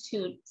patients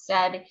who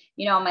said,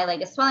 you know, my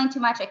leg is swelling too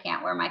much. I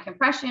can't wear my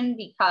compression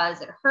because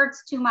it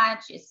hurts too much.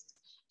 It's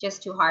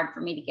just too hard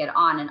for me to get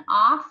on and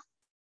off.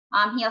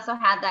 He also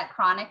had that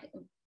chronic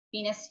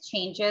venous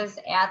changes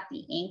at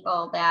the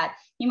ankle, that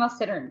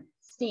hemocysteine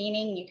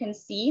staining you can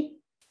see.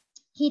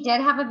 He did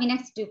have a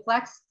venous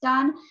duplex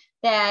done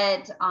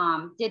that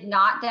did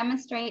not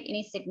demonstrate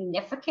any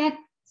significant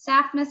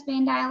saphenous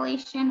vein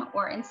dilation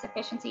or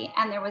insufficiency,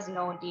 and there was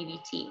no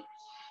DVT.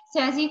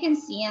 So as you can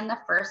see in the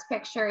first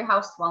picture,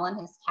 how swollen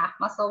his calf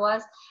muscle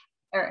was,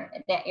 or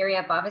the area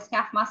above his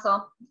calf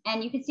muscle.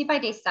 And you can see by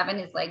day 7,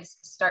 his legs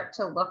start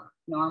to look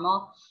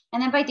normal.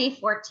 And then by day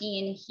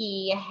 14,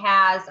 he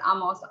has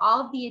almost all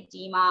of the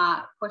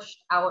edema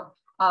pushed out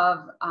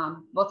of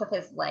both of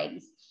his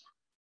legs.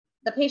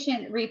 The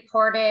patient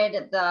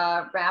reported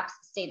the wraps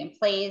stayed in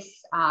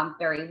place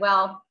very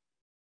well,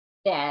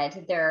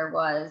 that there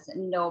was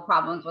no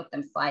problems with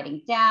them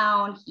sliding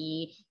down.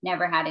 He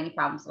never had any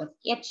problems with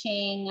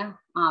itching.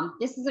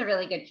 This is a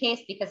really good case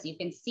because you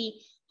can see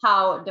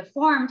how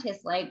deformed his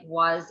leg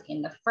was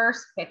in the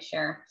first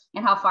picture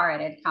and how far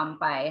it had come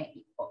by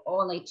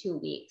only 2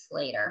 weeks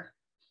later.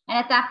 And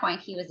at that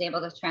point, he was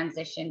able to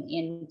transition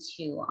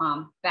into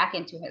back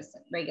into his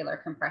regular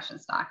compression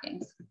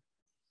stockings.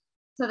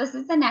 So this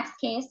is the next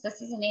case.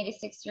 This is an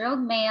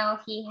 86-year-old male.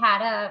 He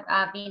had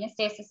a venous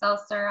stasis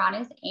ulcer on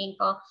his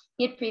ankle.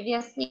 He had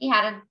previously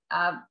had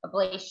an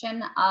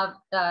ablation of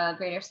the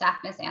greater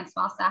saphenous and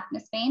small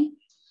saphenous vein.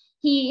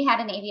 He had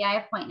an AVI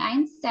of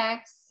 0.96.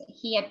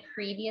 He had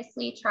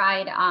previously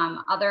tried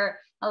other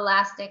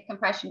elastic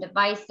compression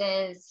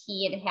devices.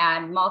 He had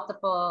had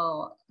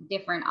multiple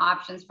different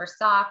options for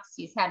socks.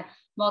 He's had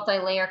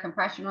multi-layer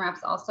compression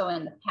wraps also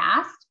in the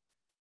past.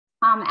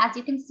 As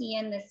you can see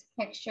in this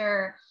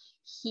picture,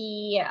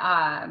 we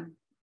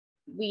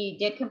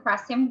did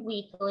compress him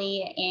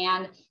weekly,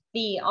 and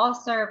the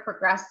ulcer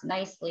progressed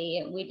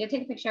nicely. We did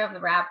take a picture of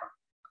the wrap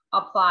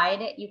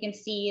applied. You can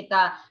see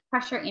the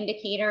pressure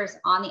indicators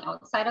on the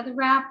outside of the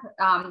wrap,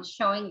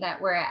 showing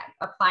that we're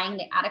applying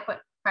the adequate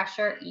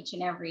pressure each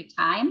and every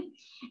time.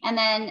 And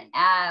then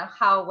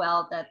how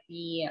well that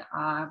the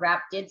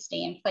wrap did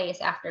stay in place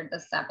after the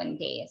 7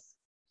 days.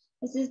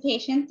 This is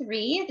patient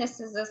 3.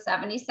 This is a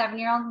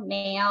 77-year-old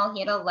male.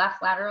 He had a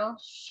left lateral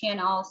shin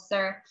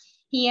ulcer.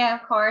 He,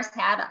 of course,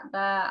 had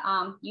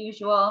the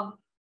usual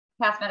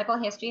past medical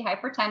history: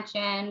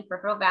 hypertension,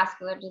 peripheral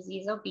vascular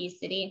disease,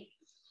 obesity.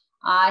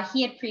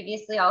 He had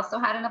previously also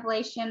had an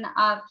ablation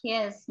of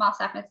his small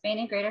saphenous vein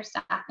and greater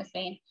saphenous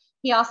vein.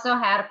 He also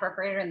had a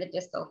perforator in the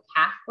distal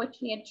calf, which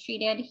we had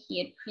treated.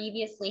 He had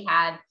previously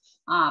had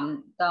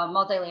the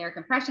multi-layer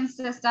compression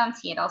systems.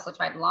 He had also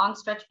tried long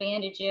stretch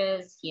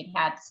bandages. He had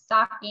had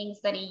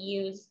stockings that he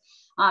used.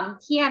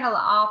 He had an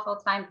awful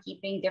time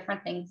keeping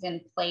different things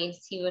in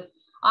place. He would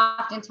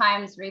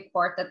oftentimes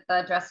report that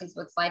the dressings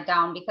would slide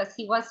down because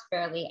he was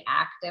fairly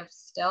active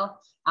still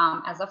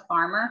as a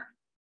farmer.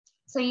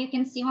 So you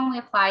can see when we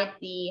applied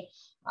the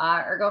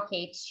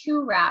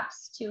ErgoK2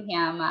 wraps to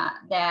him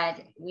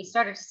that we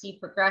started to see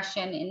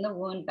progression in the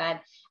wound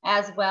bed,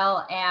 as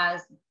well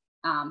as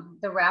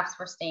the wraps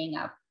were staying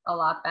up a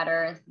lot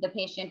better. The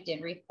patient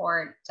did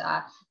report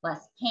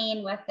less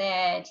pain with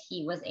it.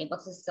 He was able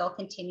to still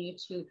continue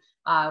to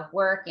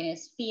work in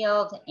his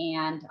field,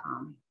 and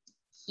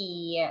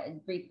he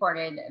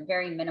reported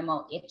very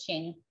minimal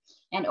itching,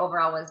 and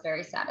overall was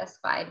very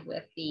satisfied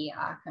with the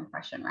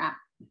compression wrap.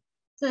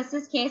 So this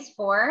is case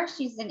 4.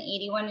 She's an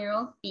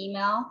 81-year-old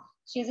female.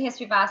 She has a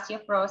history of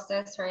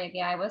osteoporosis. Her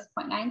AVI was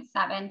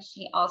 0.97.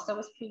 She also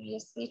was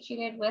previously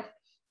treated with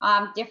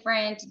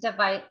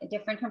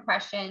different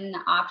compression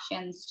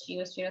options. She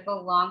was treated with a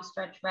long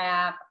stretch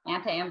wrap,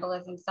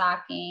 anti-embolism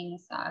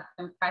stockings,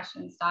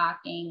 compression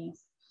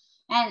stockings.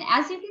 And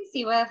as you can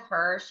see with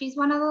her, she's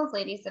one of those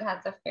ladies that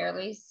has a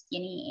fairly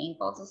skinny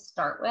ankle to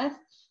start with.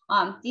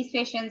 These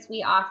patients,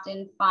 we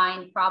often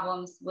find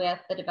problems with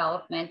the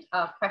development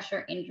of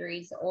pressure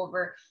injuries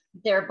over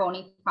their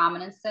bony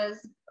prominences.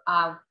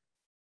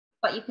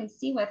 But you can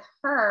see with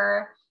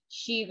her,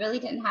 she really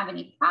didn't have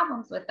any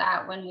problems with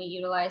that when we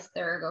utilized the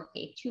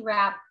ErgoK2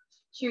 wrap.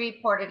 She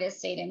reported it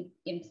stayed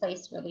in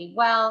place really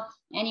well,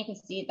 and you can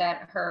see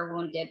that her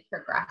wound did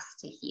progress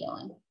to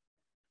healing.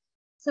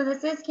 So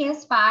this is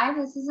case 5.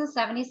 This is a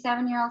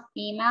 77-year-old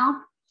female.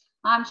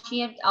 She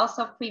had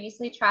also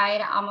previously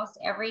tried almost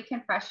every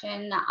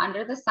compression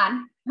under the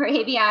sun. Her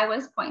AVI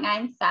was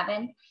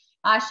 0.97.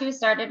 She was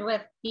started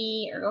with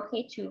the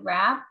ErgoK2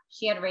 wrap.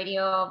 She had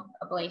radio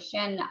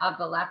ablation of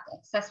the left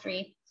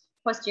accessory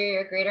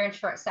posterior greater and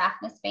short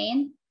saphenous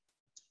vein.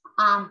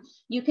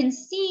 You can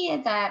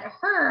see that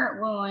her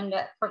wound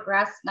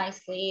progressed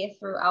nicely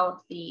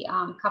throughout the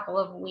couple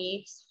of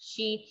weeks.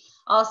 She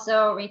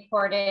also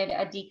reported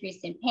a decrease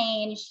in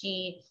pain.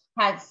 She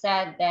had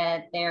said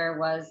that there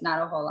was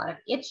not a whole lot of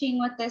itching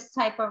with this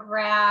type of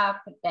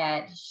wrap,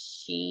 that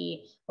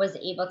she was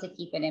able to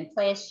keep it in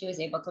place. She was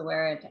able to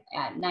wear it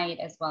at night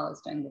as well as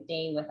during the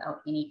day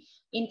without any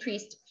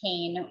increased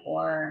pain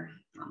or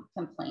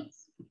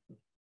complaints.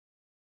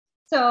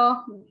 So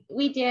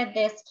we did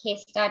this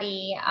case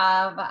study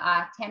of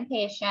 10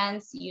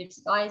 patients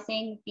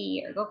utilizing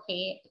the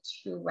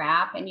ErgoK2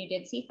 wrap, and you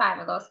did see 5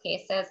 of those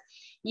cases.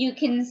 You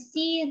can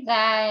see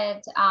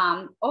that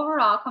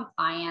overall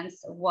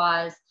compliance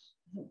was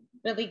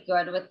really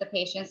good with the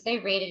patients. They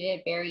rated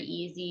it very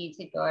easy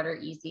to good or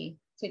easy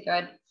to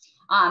good.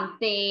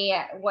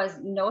 There was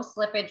no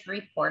slippage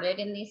reported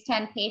in these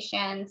 10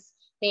 patients.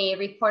 They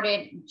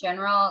reported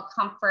general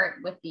comfort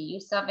with the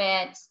use of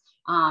it.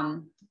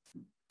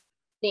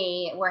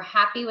 They were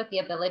happy with the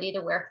ability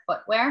to wear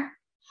footwear.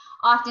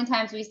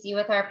 Oftentimes we see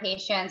with our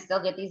patients,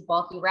 they'll get these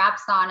bulky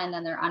wraps on and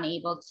then they're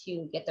unable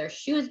to get their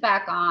shoes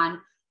back on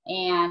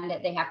and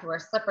they have to wear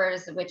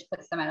slippers, which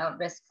puts them at a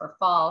risk for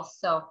falls.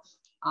 So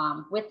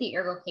with the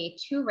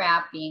ErgoK2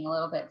 wrap being a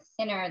little bit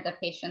thinner, the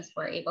patients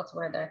were able to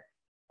wear their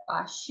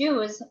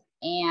shoes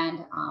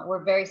and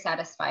we're very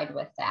satisfied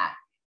with that.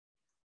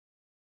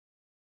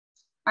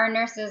 Our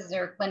nurses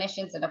or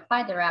clinicians that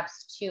applied the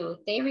wraps too,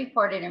 they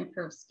reported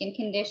improved skin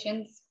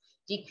conditions,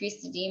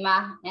 decreased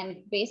edema, and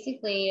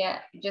basically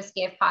just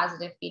gave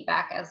positive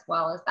feedback as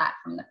well as that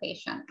from the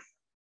patients.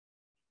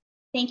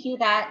 Thank you.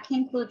 That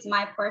concludes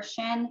my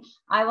portion.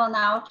 I will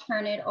now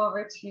turn it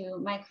over to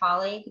my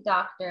colleague,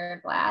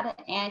 Dr. Vlad,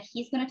 and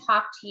he's going to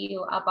talk to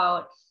you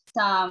about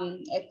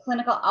some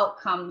clinical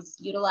outcomes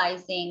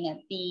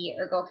utilizing the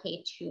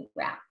ErgoK2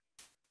 wrap.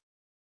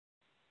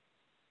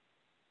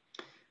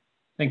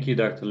 Thank you,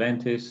 Dr.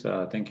 Lentis.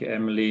 Thank you,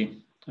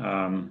 Emily.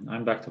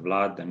 I'm Dr.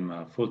 Vlad. I'm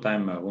a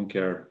full-time wound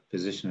care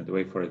physician at the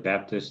Wake Forest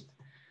Baptist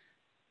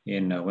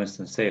in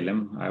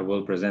Winston-Salem. I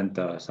will present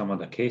some of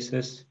the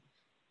cases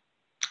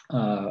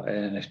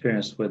and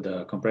experience with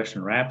the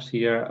compression wraps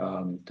here.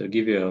 To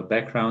give you a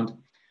background,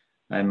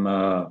 I'm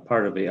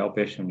part of the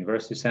Outpatient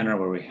University Center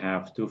where we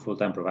have 2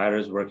 full-time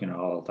providers working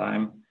all the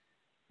time,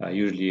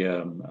 usually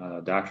a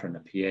doctor and a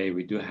PA.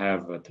 We do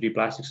have 3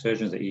 plastic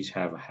surgeons that each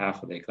have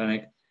half of their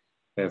clinic.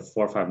 We have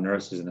 4 or 5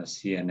 nurses and a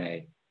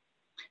CNA.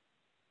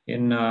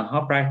 In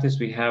our practice,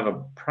 we have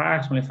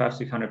approximately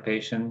 500-600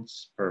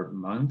 patients per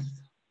month,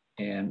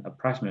 and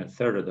approximately a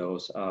third of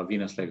those are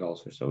venous leg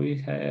ulcers. So we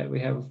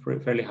have a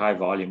fairly high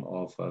volume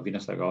of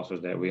venous leg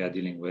ulcers that we are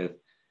dealing with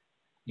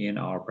in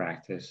our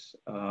practice.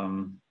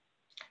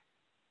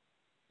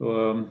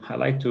 I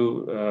like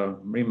to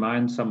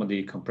remind some of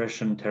the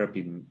compression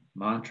therapy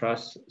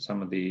mantras,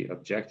 some of the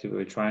objectives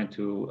we're trying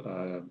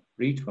to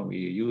reach when we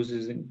use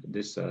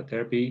this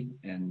therapy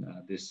and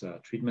this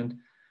treatment.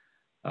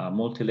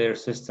 Multi-layer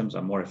systems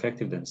are more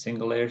effective than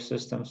single-layer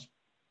systems.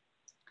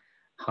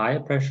 Higher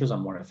pressures are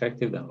more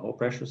effective than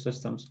low-pressure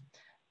systems.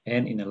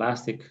 And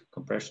inelastic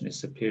compression is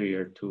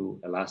superior to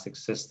elastic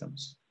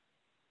systems.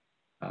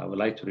 I would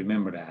like to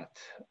remember that.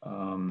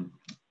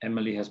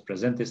 Emily has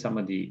presented some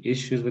of the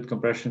issues with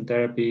compression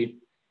therapy,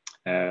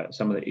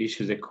 some of the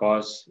issues that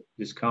cause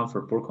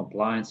discomfort, poor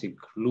compliance,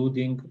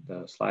 including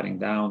the sliding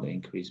down, the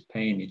increased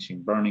pain,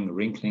 itching, burning,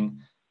 wrinkling,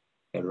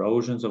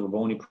 erosions of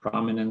bony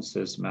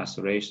prominences,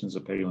 macerations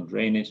of periodontal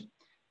drainage.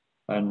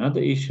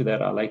 Another issue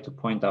that I like to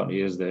point out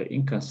is the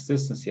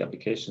inconsistency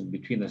application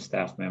between the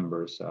staff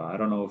members. I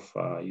don't know if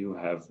you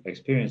have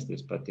experienced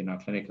this, but in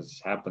our clinic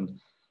it's happened.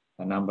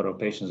 A number of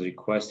patients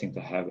requesting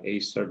to have a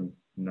certain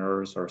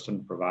nurse or a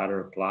certain provider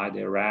apply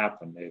their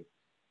wrap, and they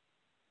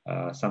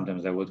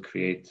sometimes that would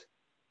create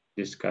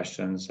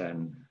discussions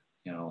and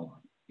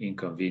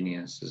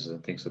inconveniences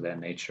and things of that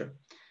nature.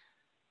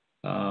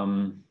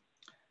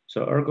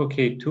 So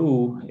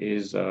ErgoK2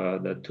 is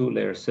the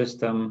 2-layer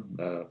system.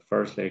 The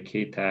first layer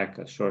K-tack,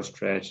 a short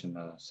stretch, and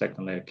the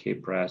second layer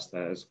K-press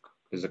that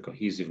is a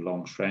cohesive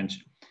long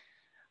stretch.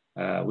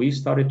 We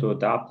started to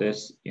adopt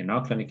this in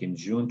our clinic in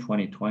June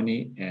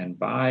 2020, and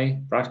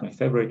by approximately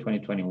February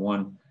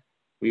 2021,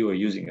 we were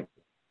using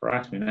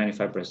approximately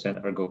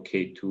 95%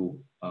 ErgoK2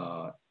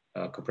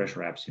 compression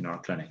wraps in our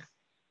clinic.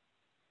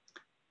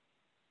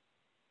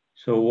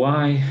 So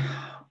why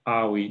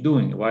are we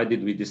doing? Why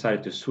did we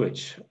decide to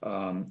switch?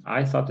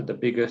 I thought that the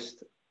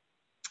biggest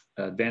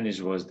advantage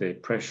was the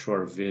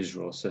pressure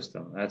visual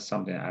system. That's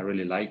something I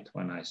really liked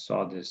when I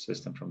saw this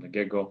system from the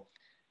get-go.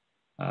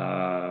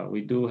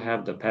 We do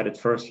have the padded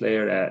first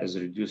layer that is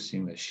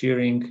reducing the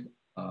shearing,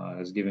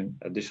 is giving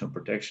additional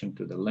protection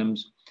to the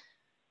limbs.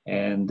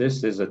 And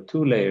this is a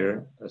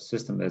 2-layer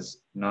system that's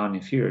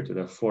non-inferior to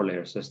the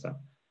 4-layer system.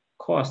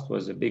 Cost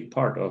was a big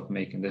part of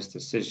making this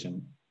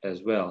decision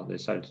as well. They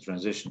decided to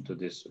transition to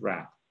this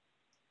wrap.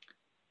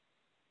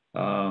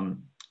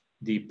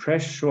 The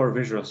pressure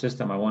visual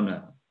system, I want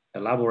to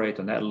elaborate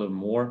on that a little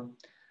more.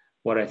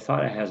 What I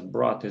thought it has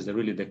brought is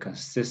really the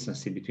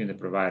consistency between the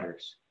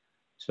providers.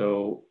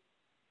 So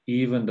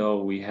even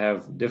though we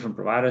have different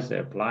providers,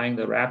 they're applying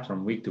the wrap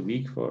from week to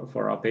week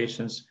for our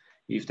patients,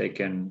 if they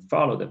can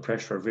follow the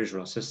pressure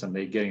visual system,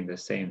 they're getting the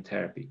same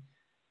therapy.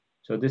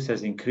 So this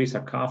has increased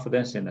our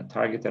confidence in the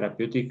target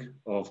therapeutic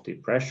of the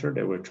pressure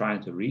that we're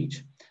trying to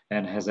reach,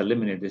 and has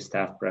eliminated the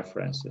staff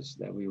preferences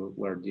that we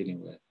were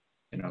dealing with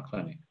in our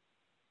clinic.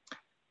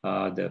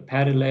 The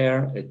padded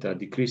layer, it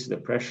decreases the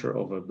pressure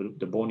over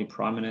the bony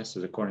prominence,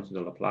 as according to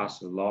the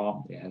Laplace's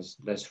law. It has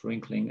less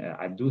wrinkling.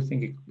 I do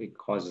think it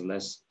causes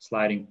less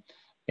sliding.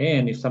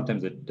 And if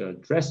sometimes the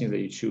dressings that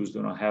you choose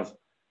do not have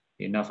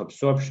enough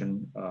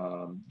absorption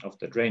of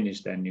the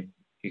drainage, then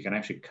you can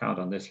actually count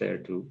on this layer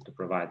to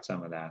provide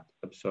some of that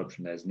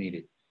absorption that is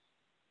needed.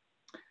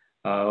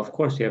 Of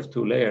course, you have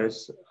 2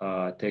 layers.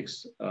 It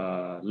takes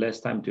less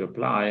time to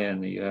apply,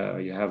 and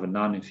you have a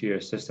non-inferior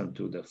system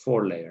to the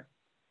 4-layer.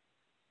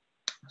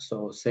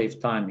 So save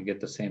time, you get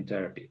the same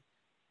therapy.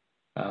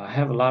 I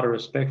have a lot of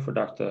respect for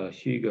Dr.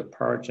 Hugo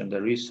Parch and the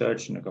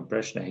research and the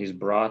compression that he's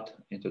brought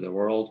into the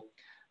world.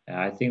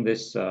 I think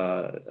this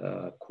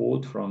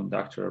quote from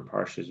Dr.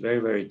 Parch is very,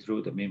 very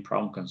true. The main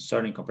problem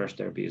concerning compression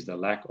therapy is the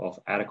lack of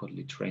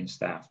adequately trained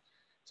staff.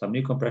 Some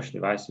new compression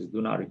devices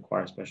do not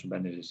require special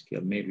bandaging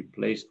skill, may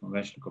replace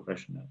conventional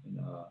compression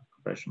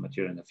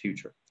material in the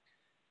future.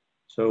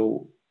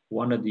 So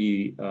one of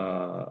the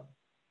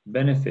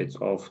benefits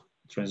of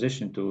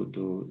transition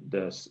to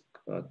this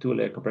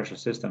 2-layer compression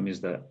system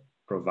is the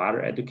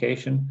provider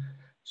education.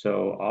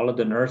 So all of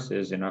the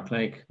nurses in our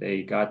clinic,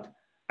 they got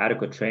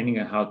adequate training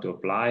on how to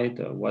apply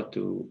it, what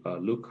to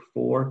look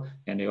for,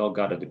 and they all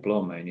got a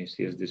diploma. And you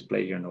see this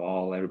display here on the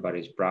wall.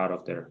 Everybody's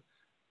proud to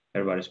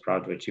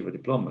achieve a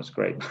diploma. It's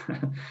great.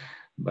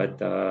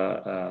 But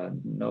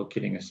no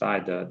kidding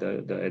aside,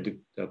 the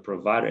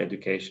provider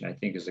education, I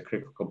think, is a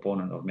critical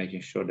component of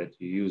making sure that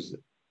you use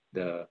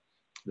the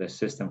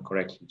system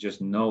correctly.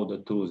 Just know the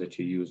tools that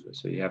you use,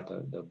 so you have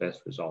the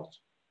best results.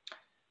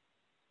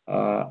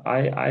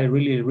 I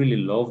really, really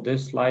love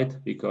this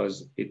slide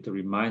because it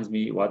reminds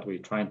me what we're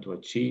trying to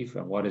achieve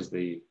and what is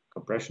the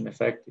compression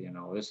effect. You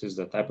know, this is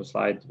the type of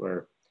slide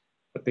where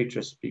the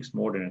picture speaks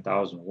more than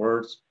 1,000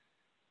 words.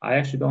 I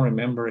actually don't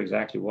remember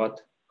exactly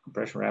what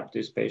compression wrap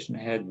this patient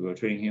had. We were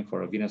treating him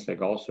for a venous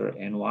leg ulcer,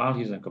 and while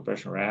he's in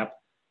compression wrap,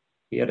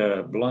 he had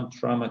a blunt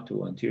trauma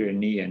to anterior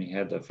knee, and he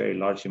had a very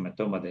large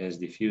hematoma that has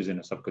diffused in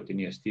a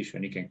subcutaneous tissue,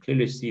 and you can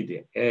clearly see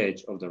the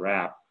edge of the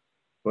wrap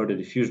where the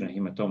diffusion of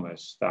hematoma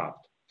is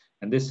stopped.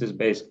 And this is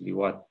basically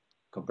what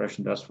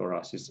compression does for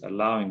us. It's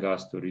allowing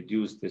us to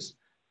reduce this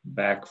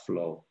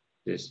backflow,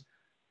 this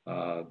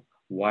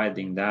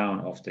widening down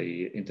of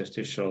the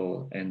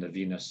interstitial and the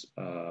venous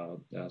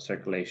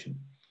circulation.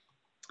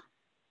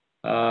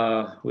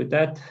 With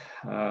that,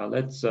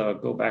 let's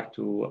go back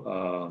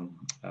to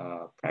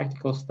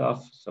practical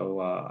stuff. So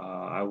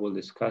I will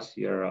discuss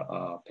here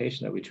a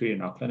patient that we treated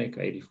in our clinic,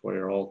 an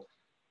 84-year-old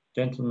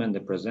gentleman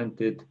that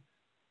presented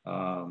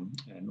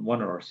in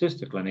one of our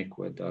sister clinic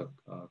with a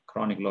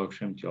chronic low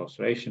extremity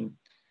ulceration.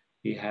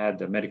 He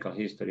had a medical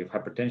history of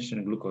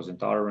hypertension, glucose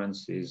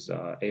intolerance. His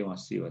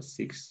A1C was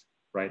 6,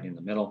 right in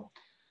the middle.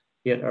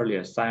 He had early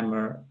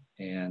Alzheimer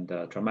and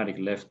traumatic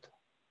left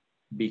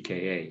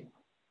BKA.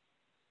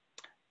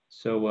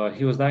 So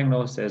he was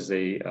diagnosed as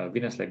a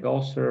venous leg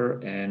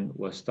ulcer and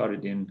was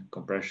started in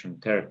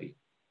compression therapy.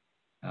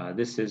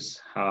 This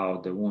is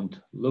how the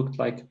wound looked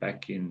like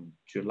back in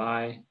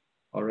July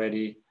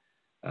already.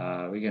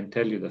 We can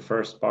tell you the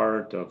first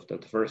part of the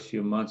first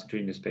few months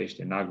treating this patient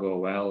did not go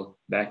well.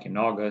 Back in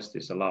August,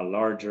 it's a lot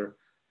larger.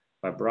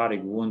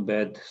 Fibrotic wound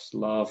bed,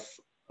 slough,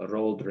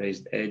 rolled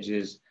raised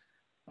edges.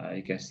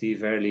 You can see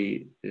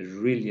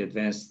really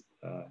advanced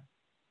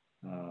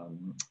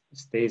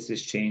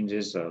stasis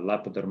changes,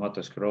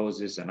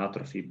 lipodermatosclerosis, and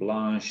atrophy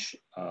blanche,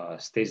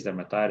 stasis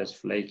dermatitis,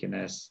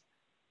 flakiness.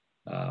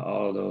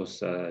 All of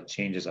those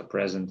changes are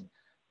present.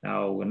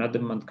 Now, another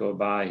month go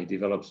by, he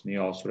develops new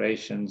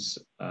ulcerations,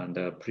 and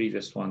the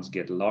previous ones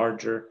get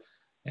larger.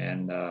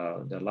 And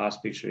the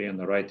last picture here on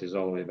the right is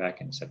all the way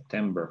back in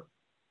September.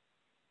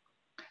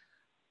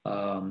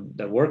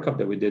 The workup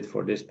that we did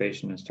for this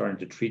patient and starting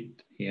to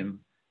treat him,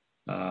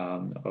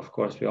 of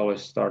course, we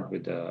always start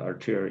with the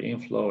arterial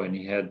inflow, and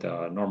he had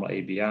normal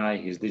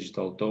ABI. His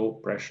digital toe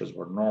pressures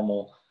were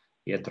normal.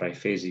 He had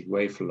triphasic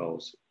wave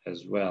flows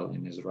as well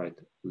in his right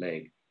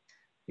leg.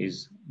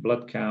 His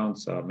blood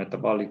counts,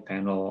 metabolic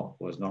panel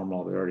was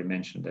normal. We already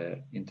mentioned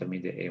the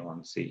intermediate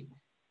A1C.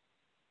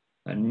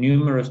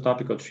 Numerous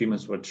topical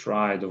treatments were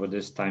tried over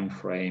this time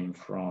frame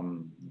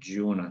from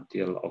June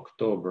until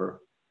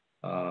October.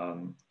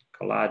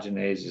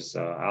 Collagenases,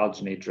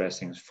 alginate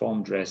dressings,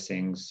 foam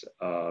dressings.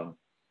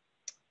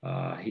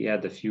 He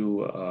had a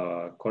few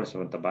course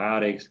of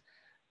antibiotics.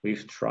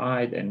 We've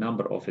tried a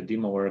number of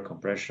edema-aware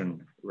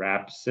compression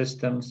wrap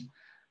systems.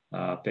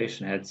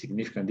 Patient had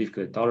significant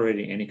difficulty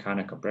tolerating any kind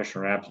of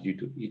compression wraps due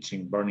to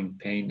itching, burning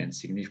pain, and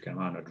significant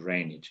amount of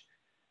drainage.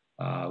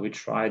 We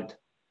tried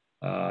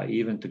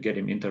even to get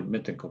him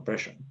intermittent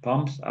compression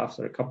pumps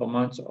after a couple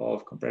months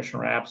of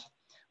compression wraps.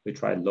 We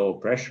tried low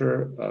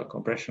pressure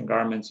compression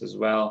garments as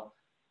well.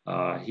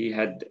 He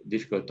had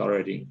difficulty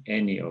tolerating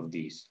any of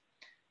these.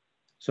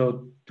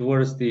 So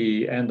towards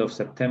the end of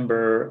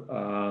September,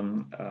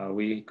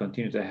 we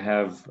continue to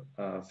have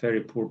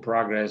very poor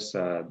progress,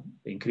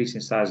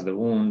 increasing size of the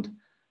wound.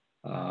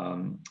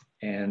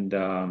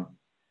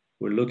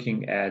 We're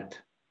looking at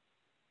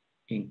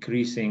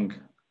increasing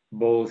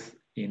both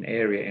in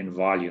area and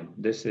volume.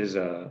 This is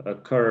a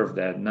curve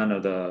that none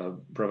of the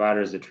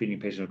providers that treating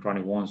patients with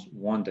chronic wounds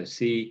want to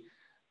see.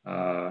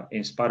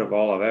 In spite of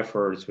all our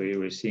efforts, we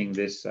were seeing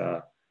this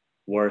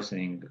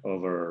worsening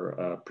over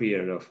a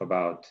period of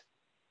about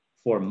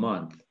 4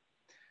 months.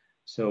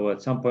 So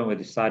at some point we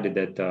decided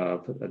that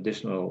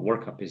additional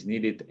workup is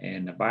needed,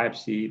 and a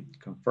biopsy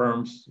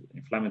confirms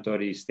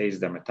inflammatory stasis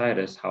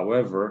dermatitis.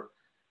 However,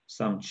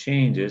 some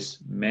changes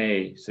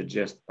may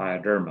suggest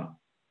pyoderma.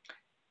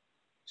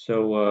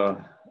 So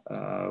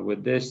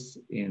with this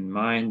in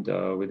mind,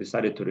 we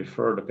decided to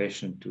refer the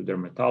patient to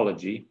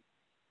dermatology.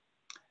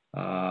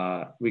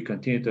 We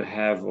continue to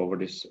have over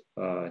this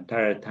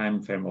entire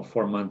time frame of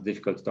 4 months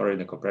difficult story in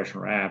the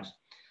compression wraps,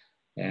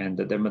 and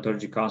the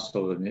dermatology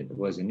consult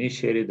was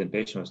initiated. The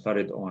patient was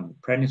started on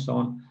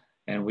prednisone,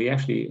 and we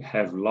actually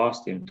have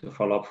lost him to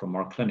follow up from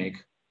our clinic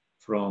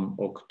from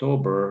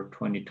October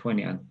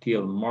 2020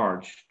 until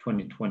March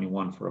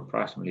 2021 for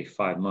approximately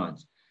 5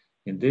 months.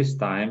 In this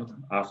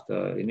time,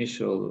 after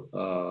initial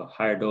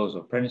higher dose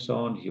of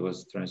prednisone, he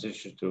was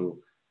transitioned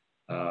to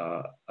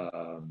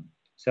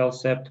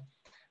Cellcept.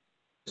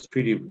 Was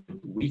treated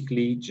with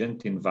weekly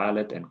Gentin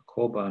Violet and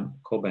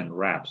Coban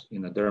wraps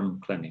in a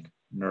derm clinic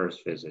nurse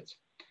visits.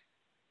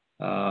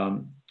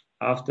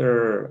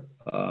 After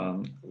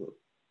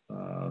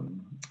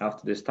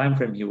this time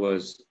frame, he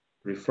was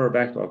referred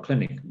back to our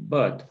clinic,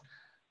 but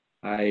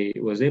I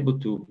was able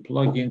to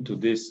plug into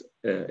this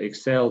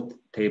Excel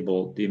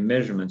table the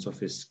measurements of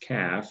his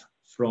calf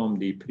from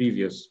the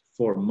previous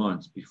 4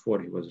 months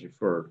before he was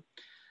referred,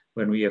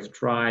 when we have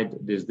tried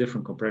this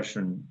different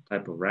compression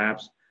type of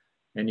wraps.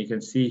 And you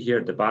can see here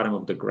at the bottom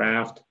of the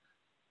graph,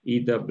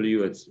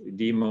 EW, it's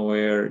edema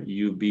wear,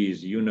 UB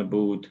is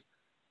Uniboot,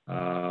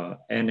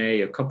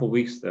 NA, a couple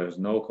weeks, there's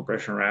no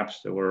compression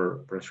wraps that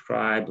were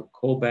prescribed.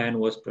 Coban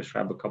was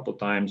prescribed a couple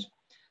times.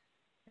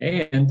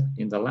 And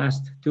in the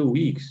last 2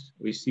 weeks,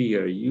 we see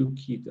a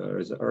UKIT, or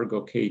is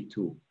Ergo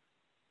K2.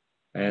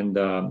 And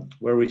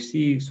where we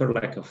see sort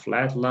of like a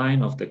flat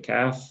line of the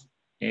calf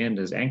and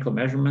his ankle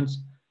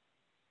measurements,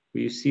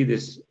 we see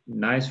this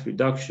nice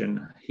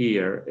reduction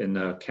here in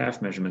the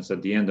calf measurements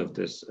at the end of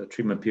this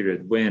treatment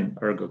period when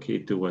Ergo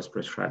K2 was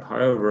prescribed.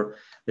 However,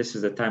 this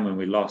is the time when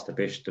we lost the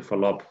patient to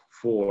follow up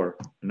for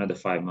another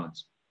 5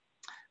 months.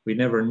 We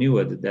never knew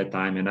it at that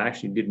time, and I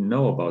actually didn't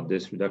know about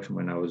this reduction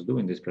when I was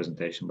doing this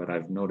presentation, but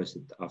I've noticed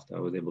it after I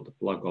was able to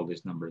plug all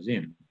these numbers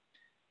in.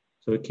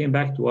 So it came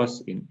back to us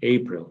in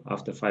April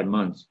after 5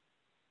 months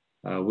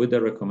with the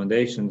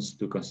recommendations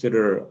to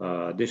consider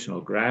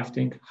additional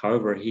grafting.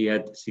 However, he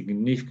had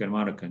significant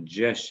amount of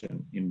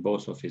congestion in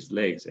both of his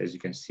legs, as you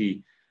can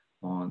see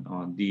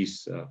on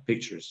these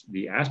pictures.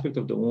 The aspect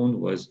of the wound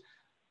was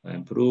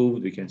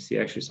improved. We can see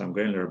actually some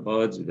granular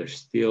buds. There's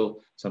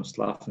still some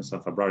slough and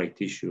some fibrotic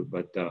tissue,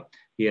 but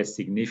he has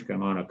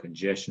significant amount of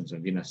congestions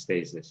and venous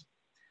stasis,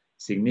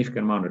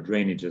 significant amount of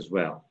drainage as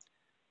well.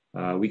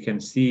 We can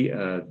see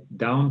a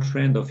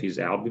downtrend of his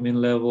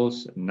albumin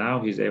levels. Now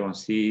his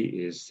A1C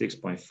is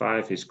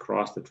 6.5. He's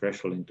crossed the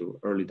threshold into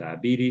early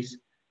diabetes.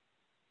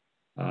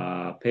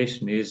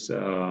 Patient is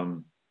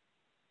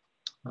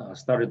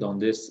started on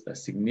this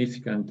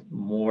significant,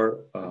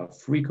 more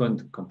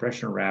frequent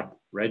compression wrap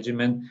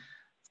regimen.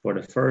 For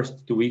the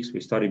first 2 weeks, we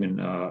started in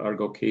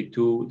Ergo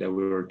K2 that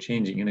we were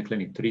changing in the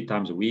clinic 3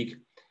 times a week.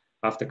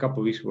 After a couple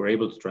of weeks, we were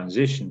able to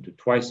transition to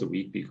twice a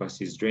week because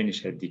his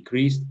drainage had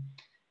decreased.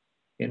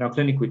 In our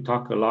clinic, we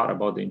talk a lot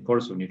about the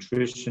importance of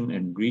nutrition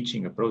and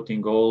reaching a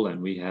protein goal,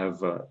 and we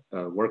have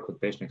worked with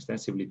patients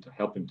extensively to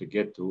help him to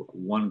get to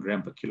 1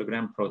 gram per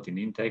kilogram protein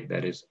intake.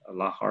 That is a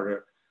lot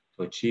harder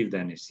to achieve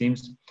than it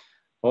seems.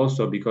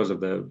 Also, because of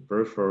the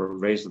peripheral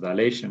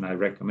vasodilation, I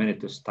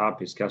recommended to stop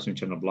his calcium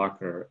channel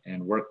blocker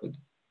and work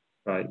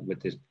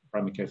with his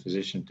primary care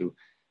physician to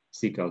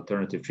seek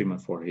alternative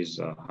treatment for his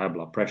high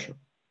blood pressure.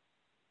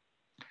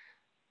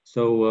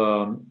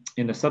 So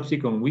in the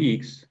subsequent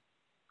weeks,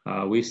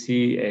 we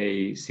see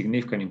a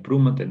significant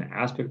improvement in the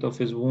aspect of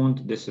his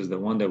wound. This is the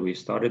one that we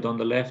started on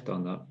the left,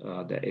 on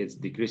the it's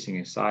decreasing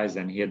in size,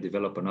 and he had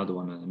developed another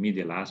one on the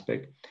medial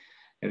aspect.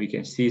 And we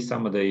can see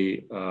some of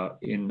the,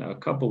 in a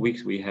couple of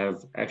weeks, we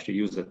have actually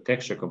used a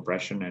texture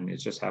compression, and it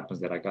just happens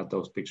that I got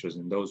those pictures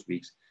in those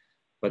weeks,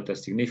 but a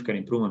significant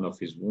improvement of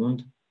his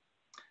wound.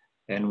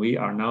 And we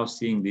are now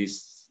seeing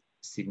this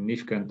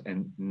significant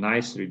and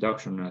nice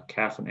reduction in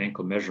calf and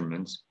ankle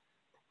measurements.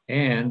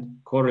 And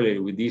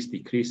correlated with this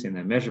decrease in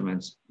the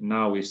measurements,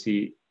 now we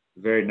see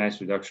very nice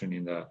reduction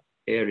in the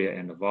area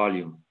and the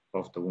volume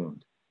of the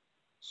wound.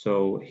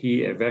 So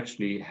he have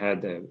actually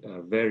had a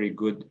very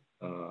good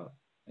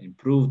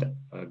improved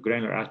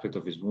granular aspect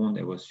of his wound.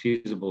 It was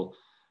feasible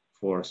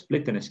for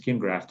split and skin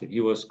grafting.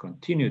 He was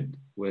continued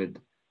with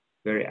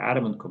very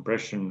adamant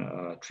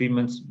compression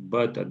treatments,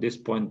 but at this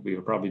point, we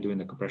were probably doing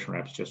the compression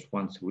wraps just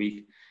once a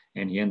week,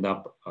 and he ended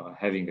up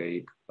having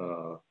a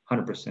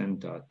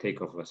 100%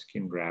 take of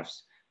skin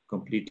grafts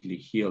completely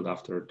healed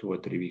after 2 or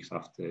 3 weeks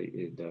after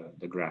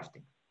the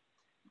grafting.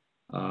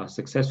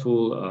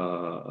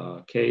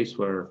 Successful case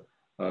where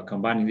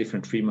combining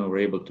different treatment, we're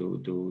able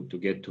to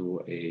get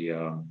to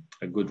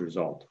a good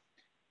result.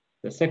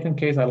 The second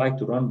case I like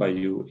to run by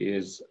you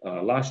is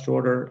last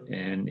shorter,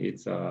 and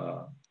it's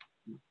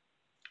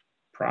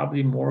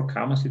probably more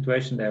common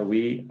situation that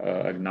we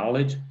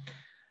acknowledge.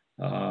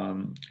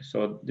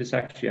 So this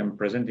actually I'm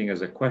presenting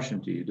as a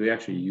question to you. Do you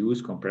actually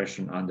use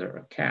compression under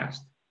a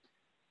cast?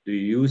 Do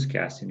you use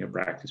cast in your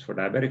practice for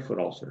diabetic foot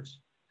ulcers?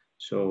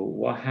 So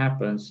what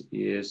happens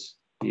is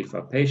if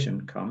a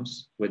patient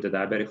comes with a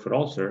diabetic foot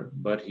ulcer,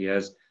 but he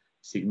has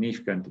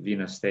significant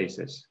venous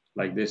stasis,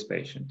 like this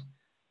patient.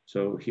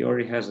 So he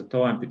already has a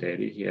toe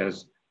amputated. He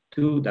has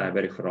 2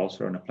 diabetic foot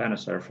ulcer on the plantar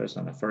surface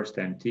on the first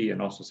MT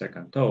and also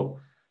second toe.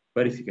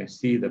 But if you can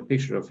see the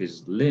picture of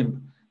his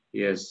limb,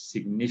 he has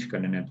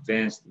significant and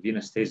advanced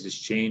venous stasis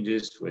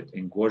changes with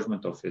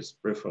engorgement of his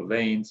peripheral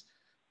veins,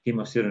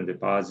 hemocydin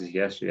deposits.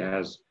 He actually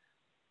has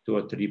 2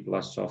 or 3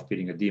 plus soft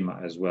pitting edema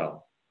as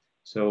well.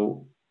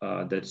 So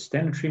the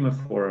standard treatment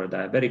for a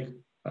diabetic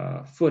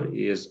foot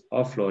is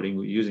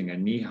offloading using a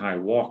knee-high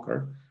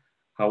walker.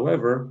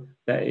 However,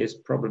 that is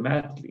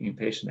problematic in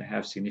patients that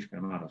have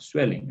significant amount of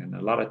swelling. And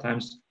a lot of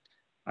times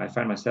I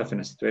find myself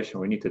in a situation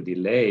where we need to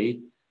delay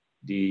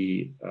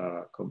the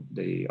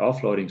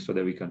offloading so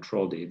that we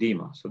control the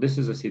edema. So this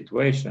is a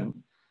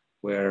situation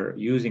where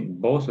using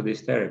both of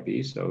these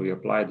therapies, so we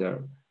apply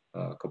the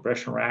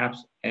compression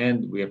wraps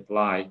and we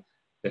apply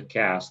the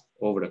cast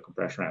over the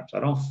compression wraps. I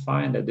don't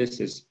find that this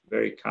is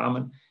very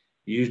common.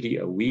 Usually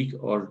a week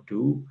or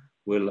 2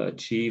 will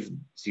achieve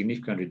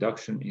significant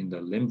reduction in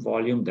the limb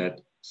volume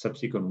that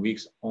subsequent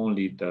weeks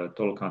only the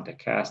total contact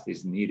cast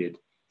is needed.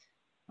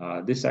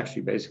 This is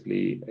actually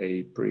basically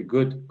a pretty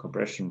good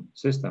compression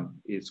system.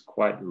 It's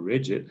quite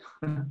rigid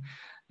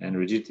and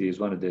rigidity is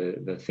one of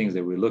the things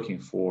that we're looking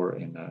for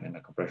in a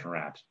compression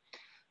wraps.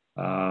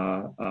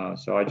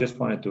 So I just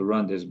wanted to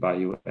run this by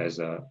you as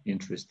an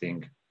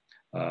interesting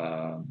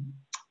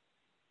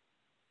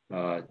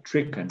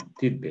trick and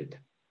tidbit.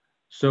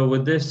 So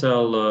with this,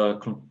 I'll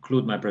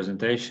conclude my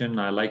presentation.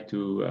 I'd like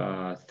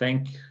to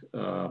thank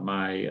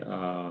my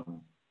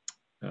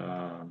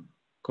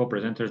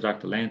co-presenters,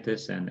 Dr.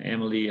 Lantis and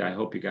Emily. I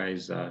hope you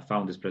guys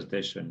found this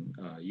presentation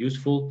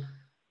useful.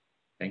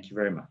 Thank you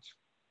very much.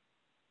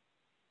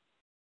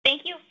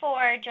 Thank you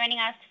for joining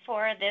us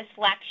for this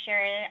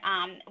lecture.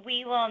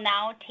 We will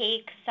now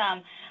take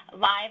some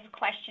live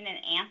question and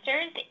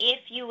answers. If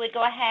you would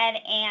go ahead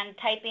and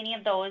type any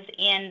of those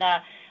in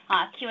the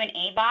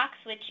Q&A box,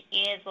 which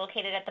is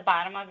located at the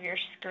bottom of your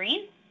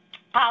screen,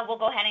 we'll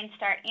go ahead and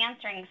start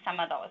answering some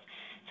of those.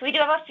 So we do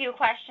have a few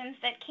questions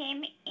that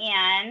came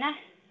in.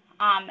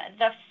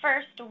 The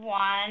first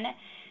one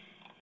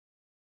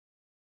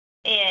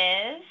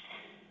is,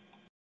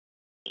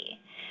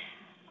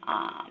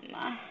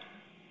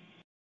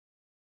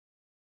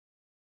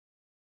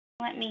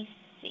 let me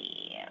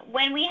see.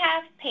 When we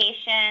have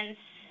patients,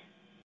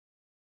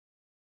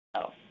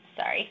 oh,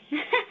 sorry.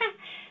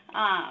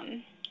 All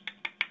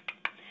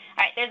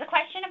right, there's a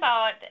question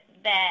about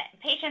the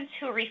patients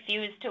who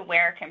refuse to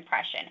wear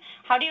compression.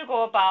 How do you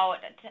go about,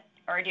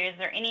 or is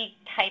there any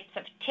types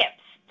of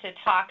tips to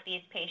talk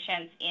these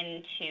patients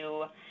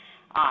into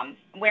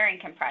wearing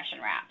compression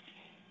wraps?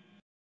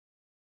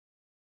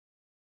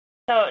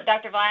 So,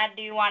 Dr. Vlad,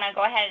 do you want to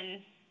go ahead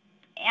and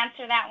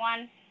answer that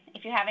one,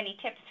 if you have any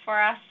tips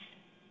for us?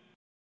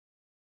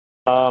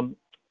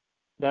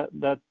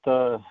 That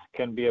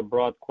can be a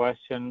broad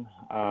question.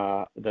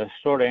 The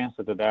short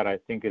answer to that, I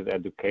think, is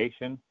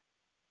education.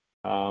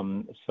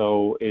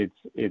 So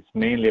it's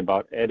mainly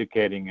about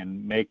educating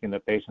and making the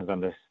patients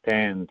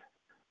understand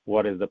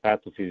what is the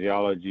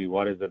pathophysiology,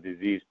 what is the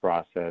disease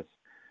process,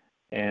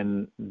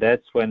 and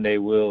that's when they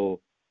will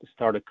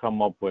start to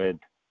come up with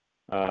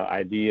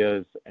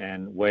ideas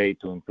and way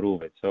to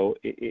improve it. So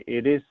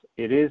it is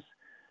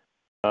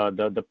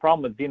the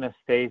problem with venous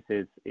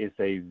stasis is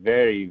a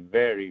very,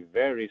 very,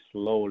 very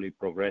slowly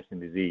progressing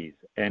disease,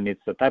 and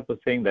it's the type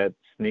of thing that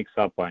sneaks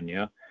up on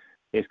you.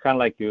 It's kind of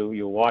like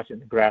you're watching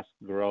the grass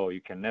grow.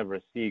 You can never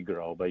see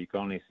grow, but you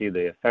can only see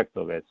the effect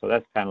of it. So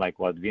that's kind of like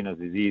what venous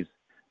stasis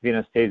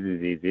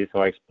disease is.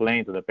 So I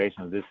explain to the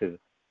patient this is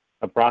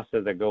a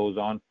process that goes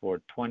on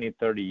for 20,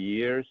 30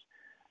 years,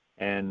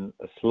 and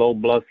slow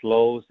blood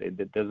flows.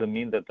 It doesn't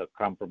mean that the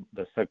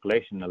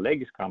circulation in the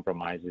leg is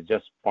compromised. It's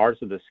just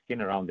parts of the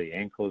skin around the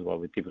ankles, what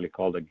we typically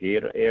call the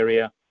gator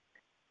area.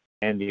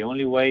 And the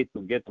only way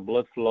to get the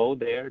blood flow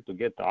there, to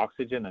get the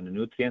oxygen and the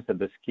nutrients that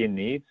the skin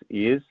needs,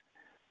 is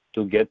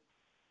to get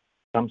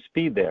some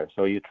speed there.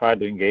 So you try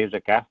to engage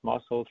the calf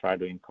muscle, try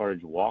to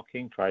encourage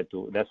walking,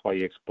 that's why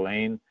you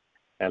explain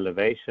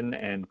elevation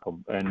and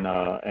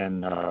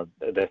the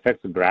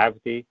effects of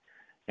gravity.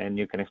 And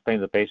you can explain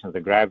to the patient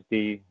the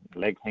gravity,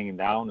 leg hanging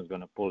down is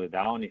going to pull it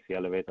down. If you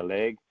elevate the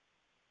leg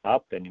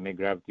up, then you make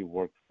gravity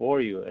work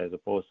for you as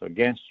opposed to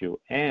against you.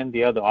 And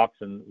the other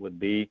option would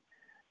be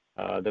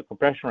the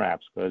compression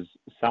wraps, because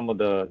some of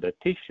the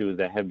tissues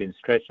that have been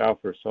stretched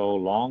out for so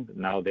long,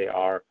 now they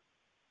are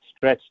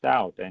stretched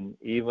out. And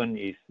even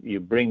if you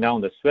bring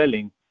down the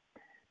swelling,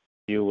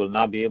 you will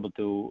not be able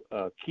to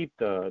keep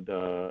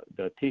the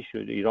tissue.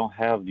 You don't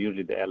have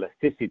usually the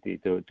elasticity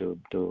to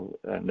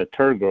and the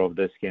turgor of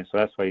the skin. So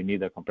that's why you need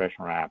the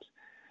compression wraps.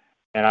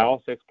 And I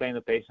also explain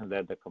to patients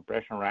that the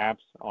compression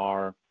wraps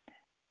are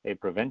a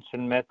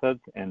prevention method,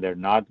 and they're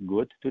not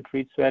good to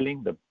treat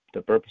swelling.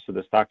 The purpose of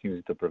the stockings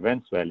is to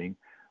prevent swelling.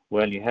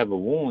 When you have a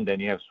wound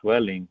and you have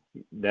swelling,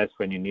 that's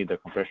when you need the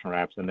compression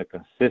wraps and the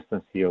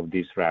consistency of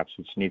these wraps,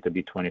 which need to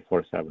be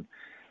 24/7.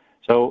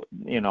 So,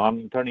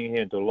 I'm turning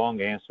here into a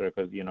long answer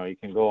because, you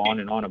can go on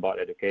and on about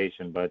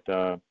education, but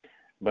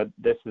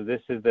this is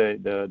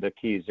the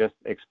key, is just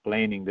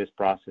explaining this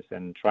process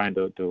and trying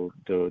to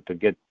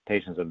get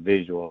patients a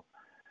visual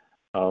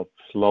of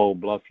slow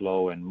blood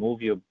flow and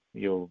move your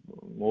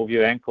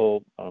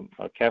ankle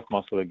calf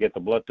muscle to get the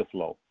blood to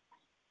flow.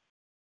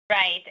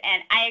 Right,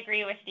 and I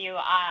agree with you.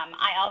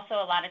 I also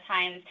a lot of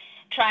times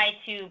try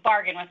to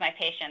bargain with my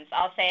patients.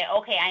 I'll say,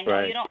 okay, I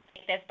know you don't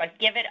like this, but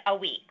give it a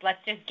week.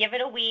 Let's just give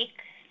it a week,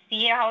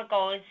 see how it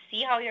goes,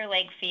 see how your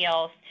leg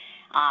feels,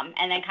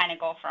 and then kind of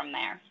go from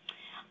there.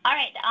 All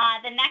right,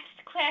 the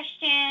next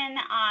question,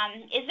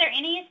 is there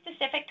any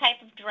specific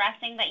type of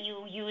dressing that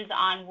you use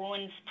on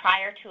wounds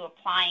prior to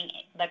applying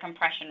the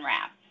compression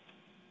wrap?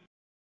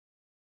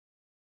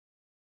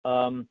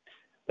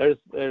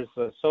 There's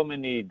so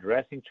many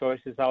dressing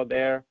choices out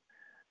there.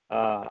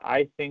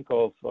 I think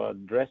of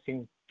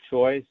dressing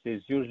choice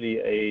is usually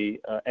a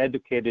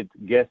educated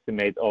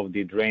guesstimate of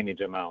the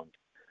drainage amount.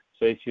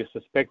 So if you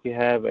suspect you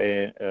have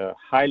a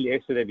highly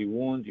exudated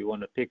wound, you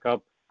want to pick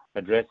up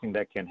a dressing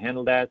that can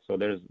handle that. So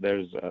there's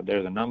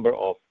a number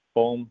of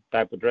foam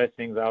type of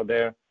dressings out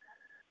there.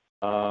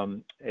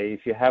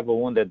 If you have a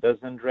wound that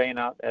doesn't drain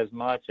out as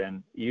much,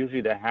 and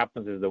usually that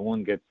happens as the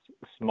wound gets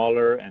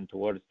smaller and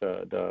towards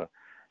the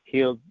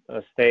healed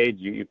stage,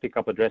 you pick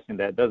up a dressing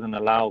that doesn't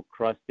allow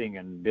crusting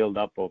and build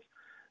up of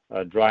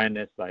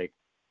dryness, like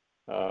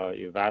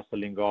your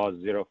Vaseline gauze,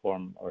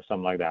 Zeroform, or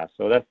something like that.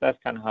 So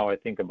that's kind of how I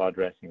think about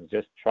dressings.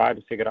 Just try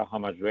to figure out how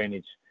much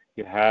drainage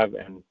you have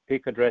and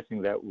pick a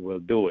dressing that will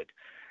do it.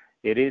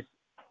 It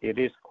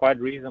is quite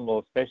reasonable,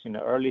 especially in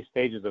the early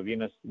stages of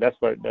venous. That's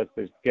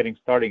getting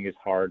starting is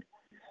hard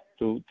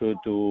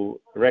to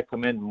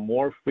recommend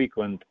more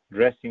frequent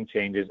dressing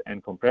changes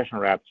and compression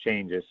wrap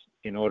changes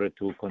in order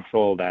to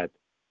control that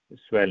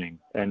swelling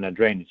and the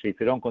drainage. So if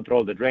you don't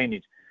control the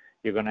drainage,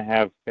 you're going to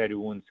have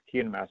peri-wound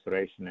skin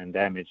maceration and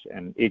damage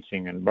and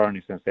itching and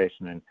burning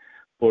sensation and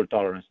poor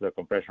tolerance to the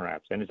compression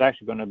wraps. And it's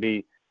actually going to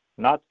be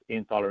not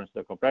intolerance to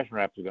the compression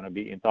wraps, it's going to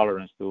be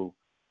intolerance to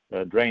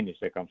the drainage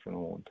that comes from the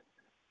wound.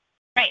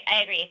 Right,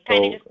 I agree.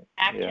 Kind of just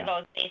back to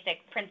those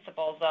basic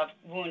principles of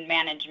wound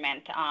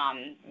management,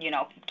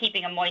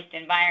 keeping a moist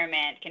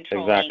environment,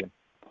 controlling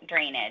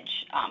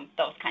drainage,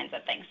 those kinds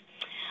of things.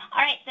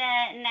 All right,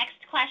 the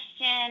next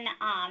question,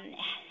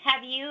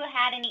 have you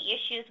had any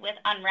issues with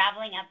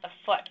unraveling at the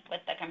foot with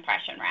the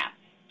compression wrap?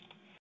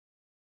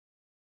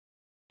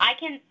 I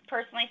can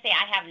personally say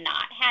I have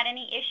not had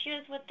any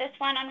issues with this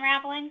one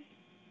unraveling.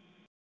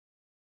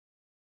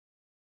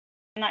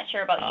 I'm not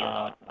sure about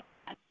you,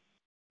 though.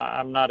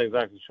 I'm not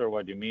exactly sure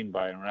what you mean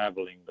by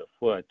unraveling the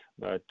foot,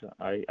 but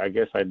I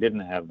guess I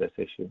didn't have this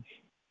issue.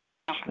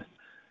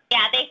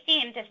 Yeah, they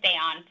seem to stay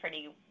on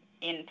pretty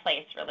in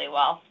place really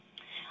well.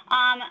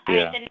 All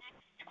right, the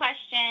next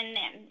question,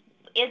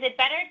 is it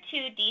better to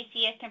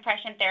DC a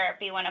compression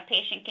therapy when a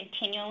patient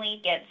continually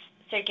gets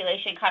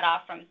circulation cut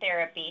off from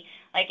therapy,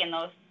 like in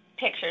those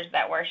pictures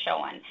that we're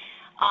showing?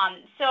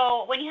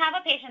 So when you have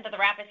a patient that the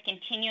wrap is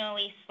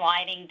continually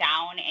sliding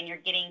down and you're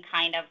getting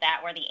kind of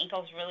that where the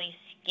ankle's really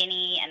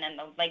skinny and then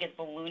the leg is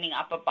ballooning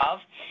up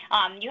above,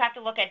 you have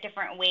to look at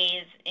different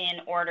ways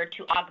in order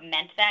to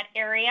augment that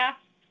area.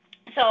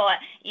 So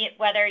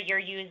whether you're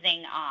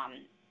using,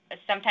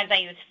 sometimes I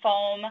use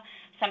foam,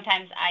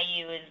 sometimes I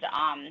use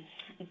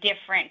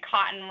different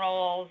cotton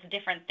rolls,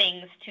 different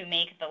things to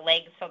make the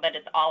leg so that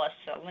it's all a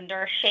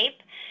cylinder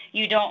shape.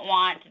 You don't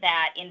want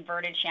that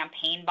inverted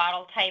champagne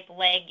bottle type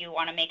leg. You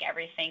want to make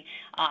everything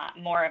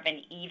more of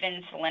an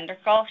even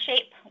cylindrical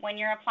shape when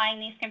you're applying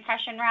these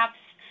compression wraps.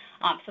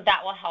 So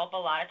that will help a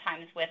lot of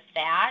times with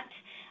that.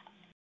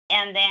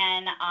 And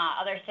then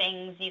other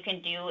things you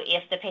can do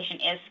if the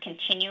patient is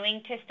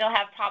continuing to still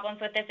have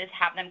problems with this is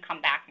have them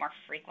come back more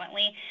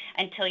frequently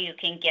until you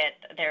can get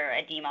their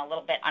edema a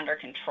little bit under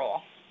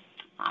control.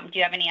 Do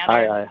you have any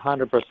other? I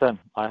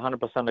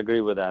 100%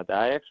 agree with that.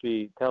 I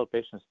actually tell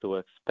patients to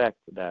expect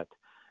that,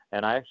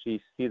 and I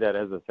actually see that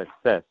as a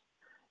success.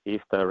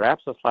 If the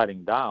wraps are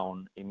sliding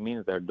down, it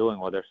means they're doing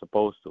what they're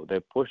supposed to.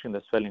 They're pushing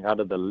the swelling out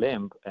of the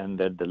limb, and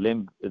that the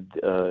limb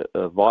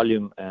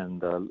volume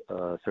and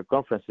the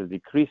circumference is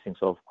decreasing.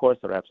 So, of course,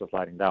 the wraps are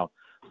sliding down.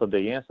 So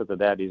the answer to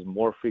that is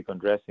more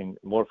frequent dressing,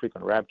 more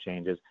frequent wrap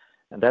changes,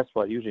 and that's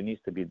what usually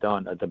needs to be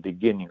done at the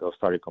beginning of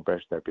starting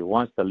compression therapy.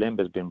 Once the limb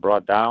has been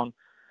brought down,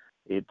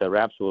 the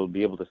wraps will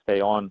be able to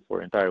stay on for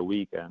an entire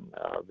week, and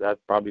that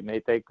probably may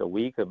take a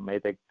week, it may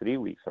take 3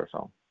 weeks or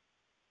so.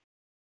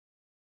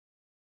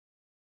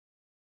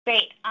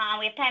 Great.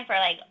 We have time for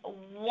like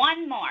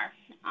one more.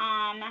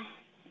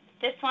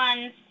 This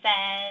one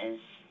says,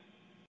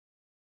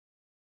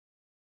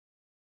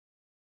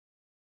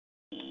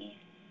 Okay.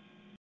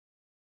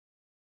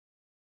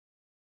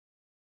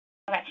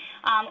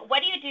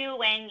 What do you do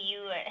when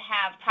you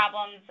have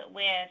problems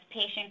with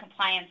patient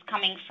compliance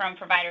coming from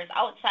providers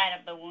outside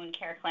of the wound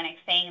care clinic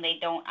saying they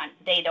don't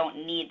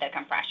need the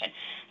compression?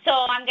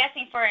 So I'm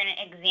guessing, for an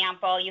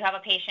example, you have a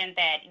patient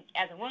that,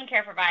 as a wound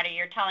care provider,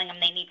 you're telling them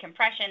they need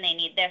compression, they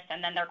need this,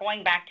 and then they're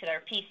going back to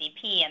their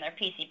PCP, and their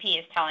PCP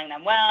is telling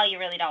them, well, you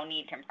really don't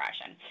need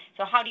compression.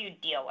 So how do you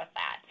deal with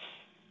that?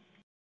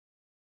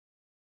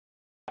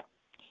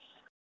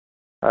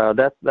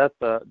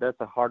 That's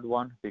a hard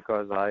one,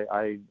 because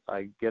I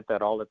get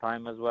that all the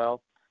time as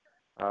well.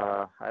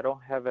 I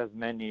don't have as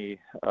many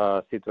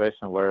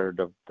situations where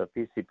the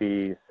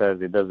PCP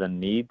says it doesn't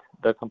need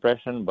the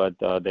compression, but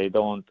they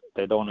don't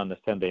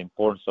understand the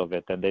importance of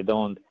it, and they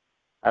don't.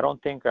 I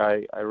don't think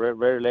very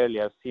rarely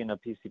I've seen a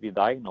PCP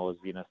diagnose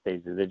venous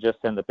stasis. They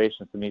just send the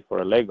patient to me for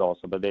a leg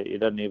ulcer, but it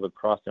doesn't even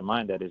cross their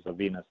mind that it's a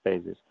venous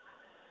stasis.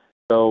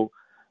 So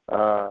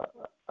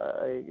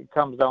it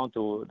comes down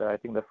to I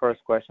think the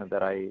first question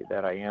that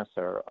I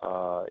answer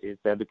is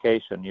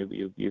education.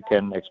 You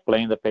can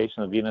explain the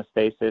patient venous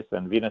stasis,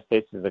 and venous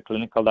stasis is a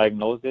clinical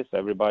diagnosis.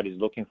 Everybody's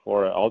looking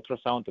for an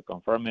ultrasound to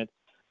confirm it.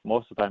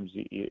 Most of the times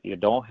you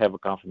don't have a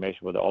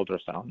confirmation with the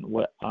ultrasound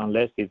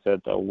unless it's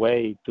at a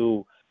way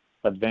too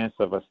advanced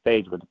of a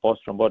stage with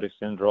post-thrombotic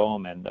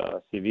syndrome and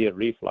severe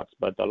reflux.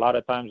 But a lot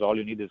of times all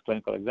you need is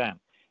clinical exam.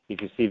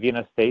 If you see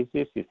venous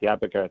stasis, you see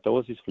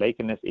epikeratosis,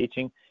 flakiness,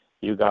 itching,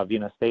 you got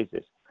venous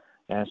stasis.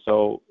 And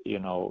so,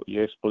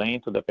 you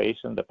explain to the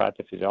patient the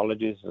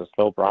pathophysiology is a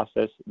slow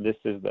process. This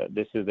is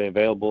the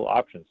available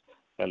options: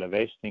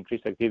 elevation,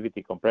 increased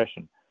activity,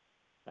 compression.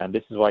 And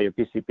this is why your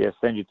PCP has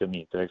sent you to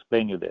me to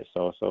explain you this.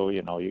 So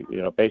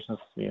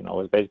patients,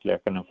 is basically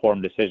like an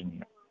informed decision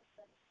here.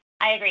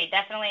 I agree.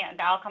 Definitely,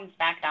 it all comes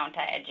back down to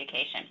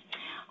education.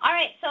 All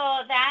right,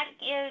 so that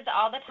is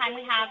all the time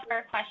we have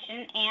for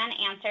question and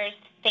answers.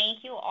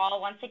 Thank you all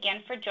once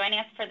again for joining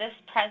us for this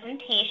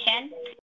presentation.